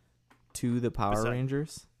to the Power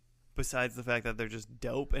Rangers? Besides the fact that they're just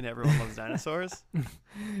dope and everyone loves dinosaurs?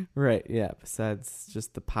 Right, yeah. Besides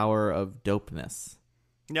just the power of dopeness.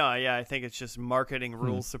 No, yeah, I think it's just marketing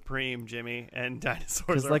rules supreme, Jimmy, and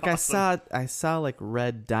dinosaurs are like awesome. I saw like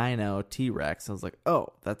Red Dino T-Rex. I was like, oh,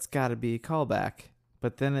 that's got to be a callback.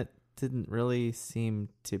 But then it didn't really seem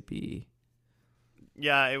to be.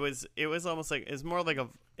 Yeah, it was almost like it's more like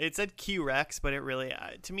it said Q-Rex, but it really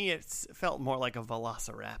to me it felt more like a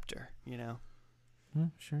velociraptor, you know.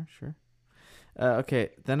 Sure.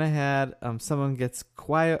 Okay, then I had someone gets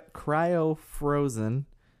cryo frozen,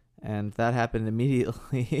 and that happened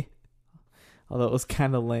immediately, although it was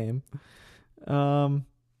kind of lame. And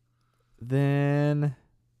then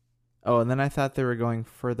I thought they were going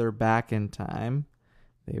further back in time.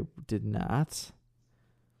 They did not.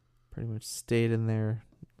 Pretty much stayed in their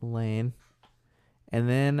lane. And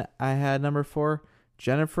then I had number 4,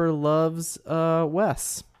 Jennifer loves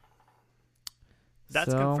Wes.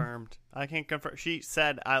 That's confirmed. I can confirm. She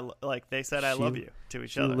said they said I love you to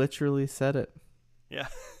each other. She literally said it. Yeah.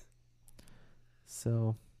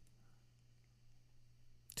 So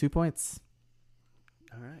 2 points.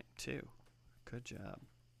 All right, 2. Good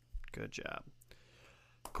job.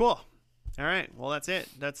 Cool. All right, well, that's it.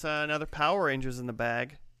 That's another Power Rangers in the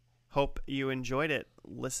bag. Hope you enjoyed it,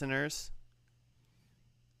 listeners.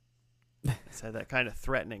 I said that kind of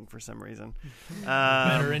threatening for some reason.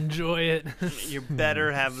 Better enjoy it. You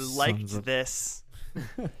better have liked this.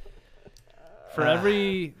 For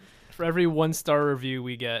every 1-star review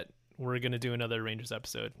we get, we're going to do another Rangers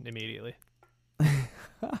episode immediately.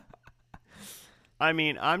 I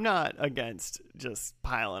mean, I'm not against just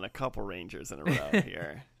piling a couple Rangers in a row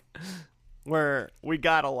here. We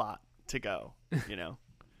got a lot to go, you know.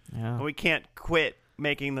 Yeah. We can't quit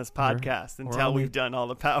making this podcast until we've done all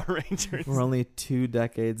the Power Rangers. We're only 2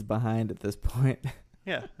 decades behind at this point.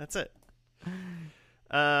 Yeah, that's it.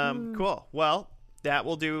 Cool. Well, that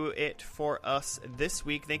will do it for us this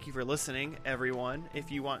week. Thank you for listening, everyone.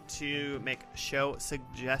 If you want to make show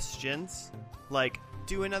suggestions, like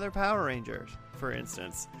do another Power Rangers, for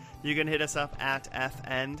instance, you can hit us up at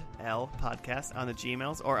FNL Podcast on the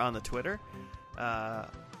Gmails or on the Twitter.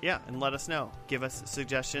 Yeah, and let us know. Give us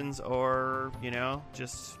suggestions or,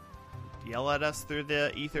 just yell at us through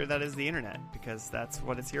the ether that is the internet, because that's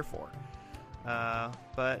what it's here for.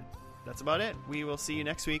 But that's about it. We will see you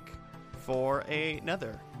next week for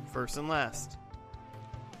another First and Last.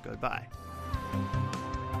 Goodbye.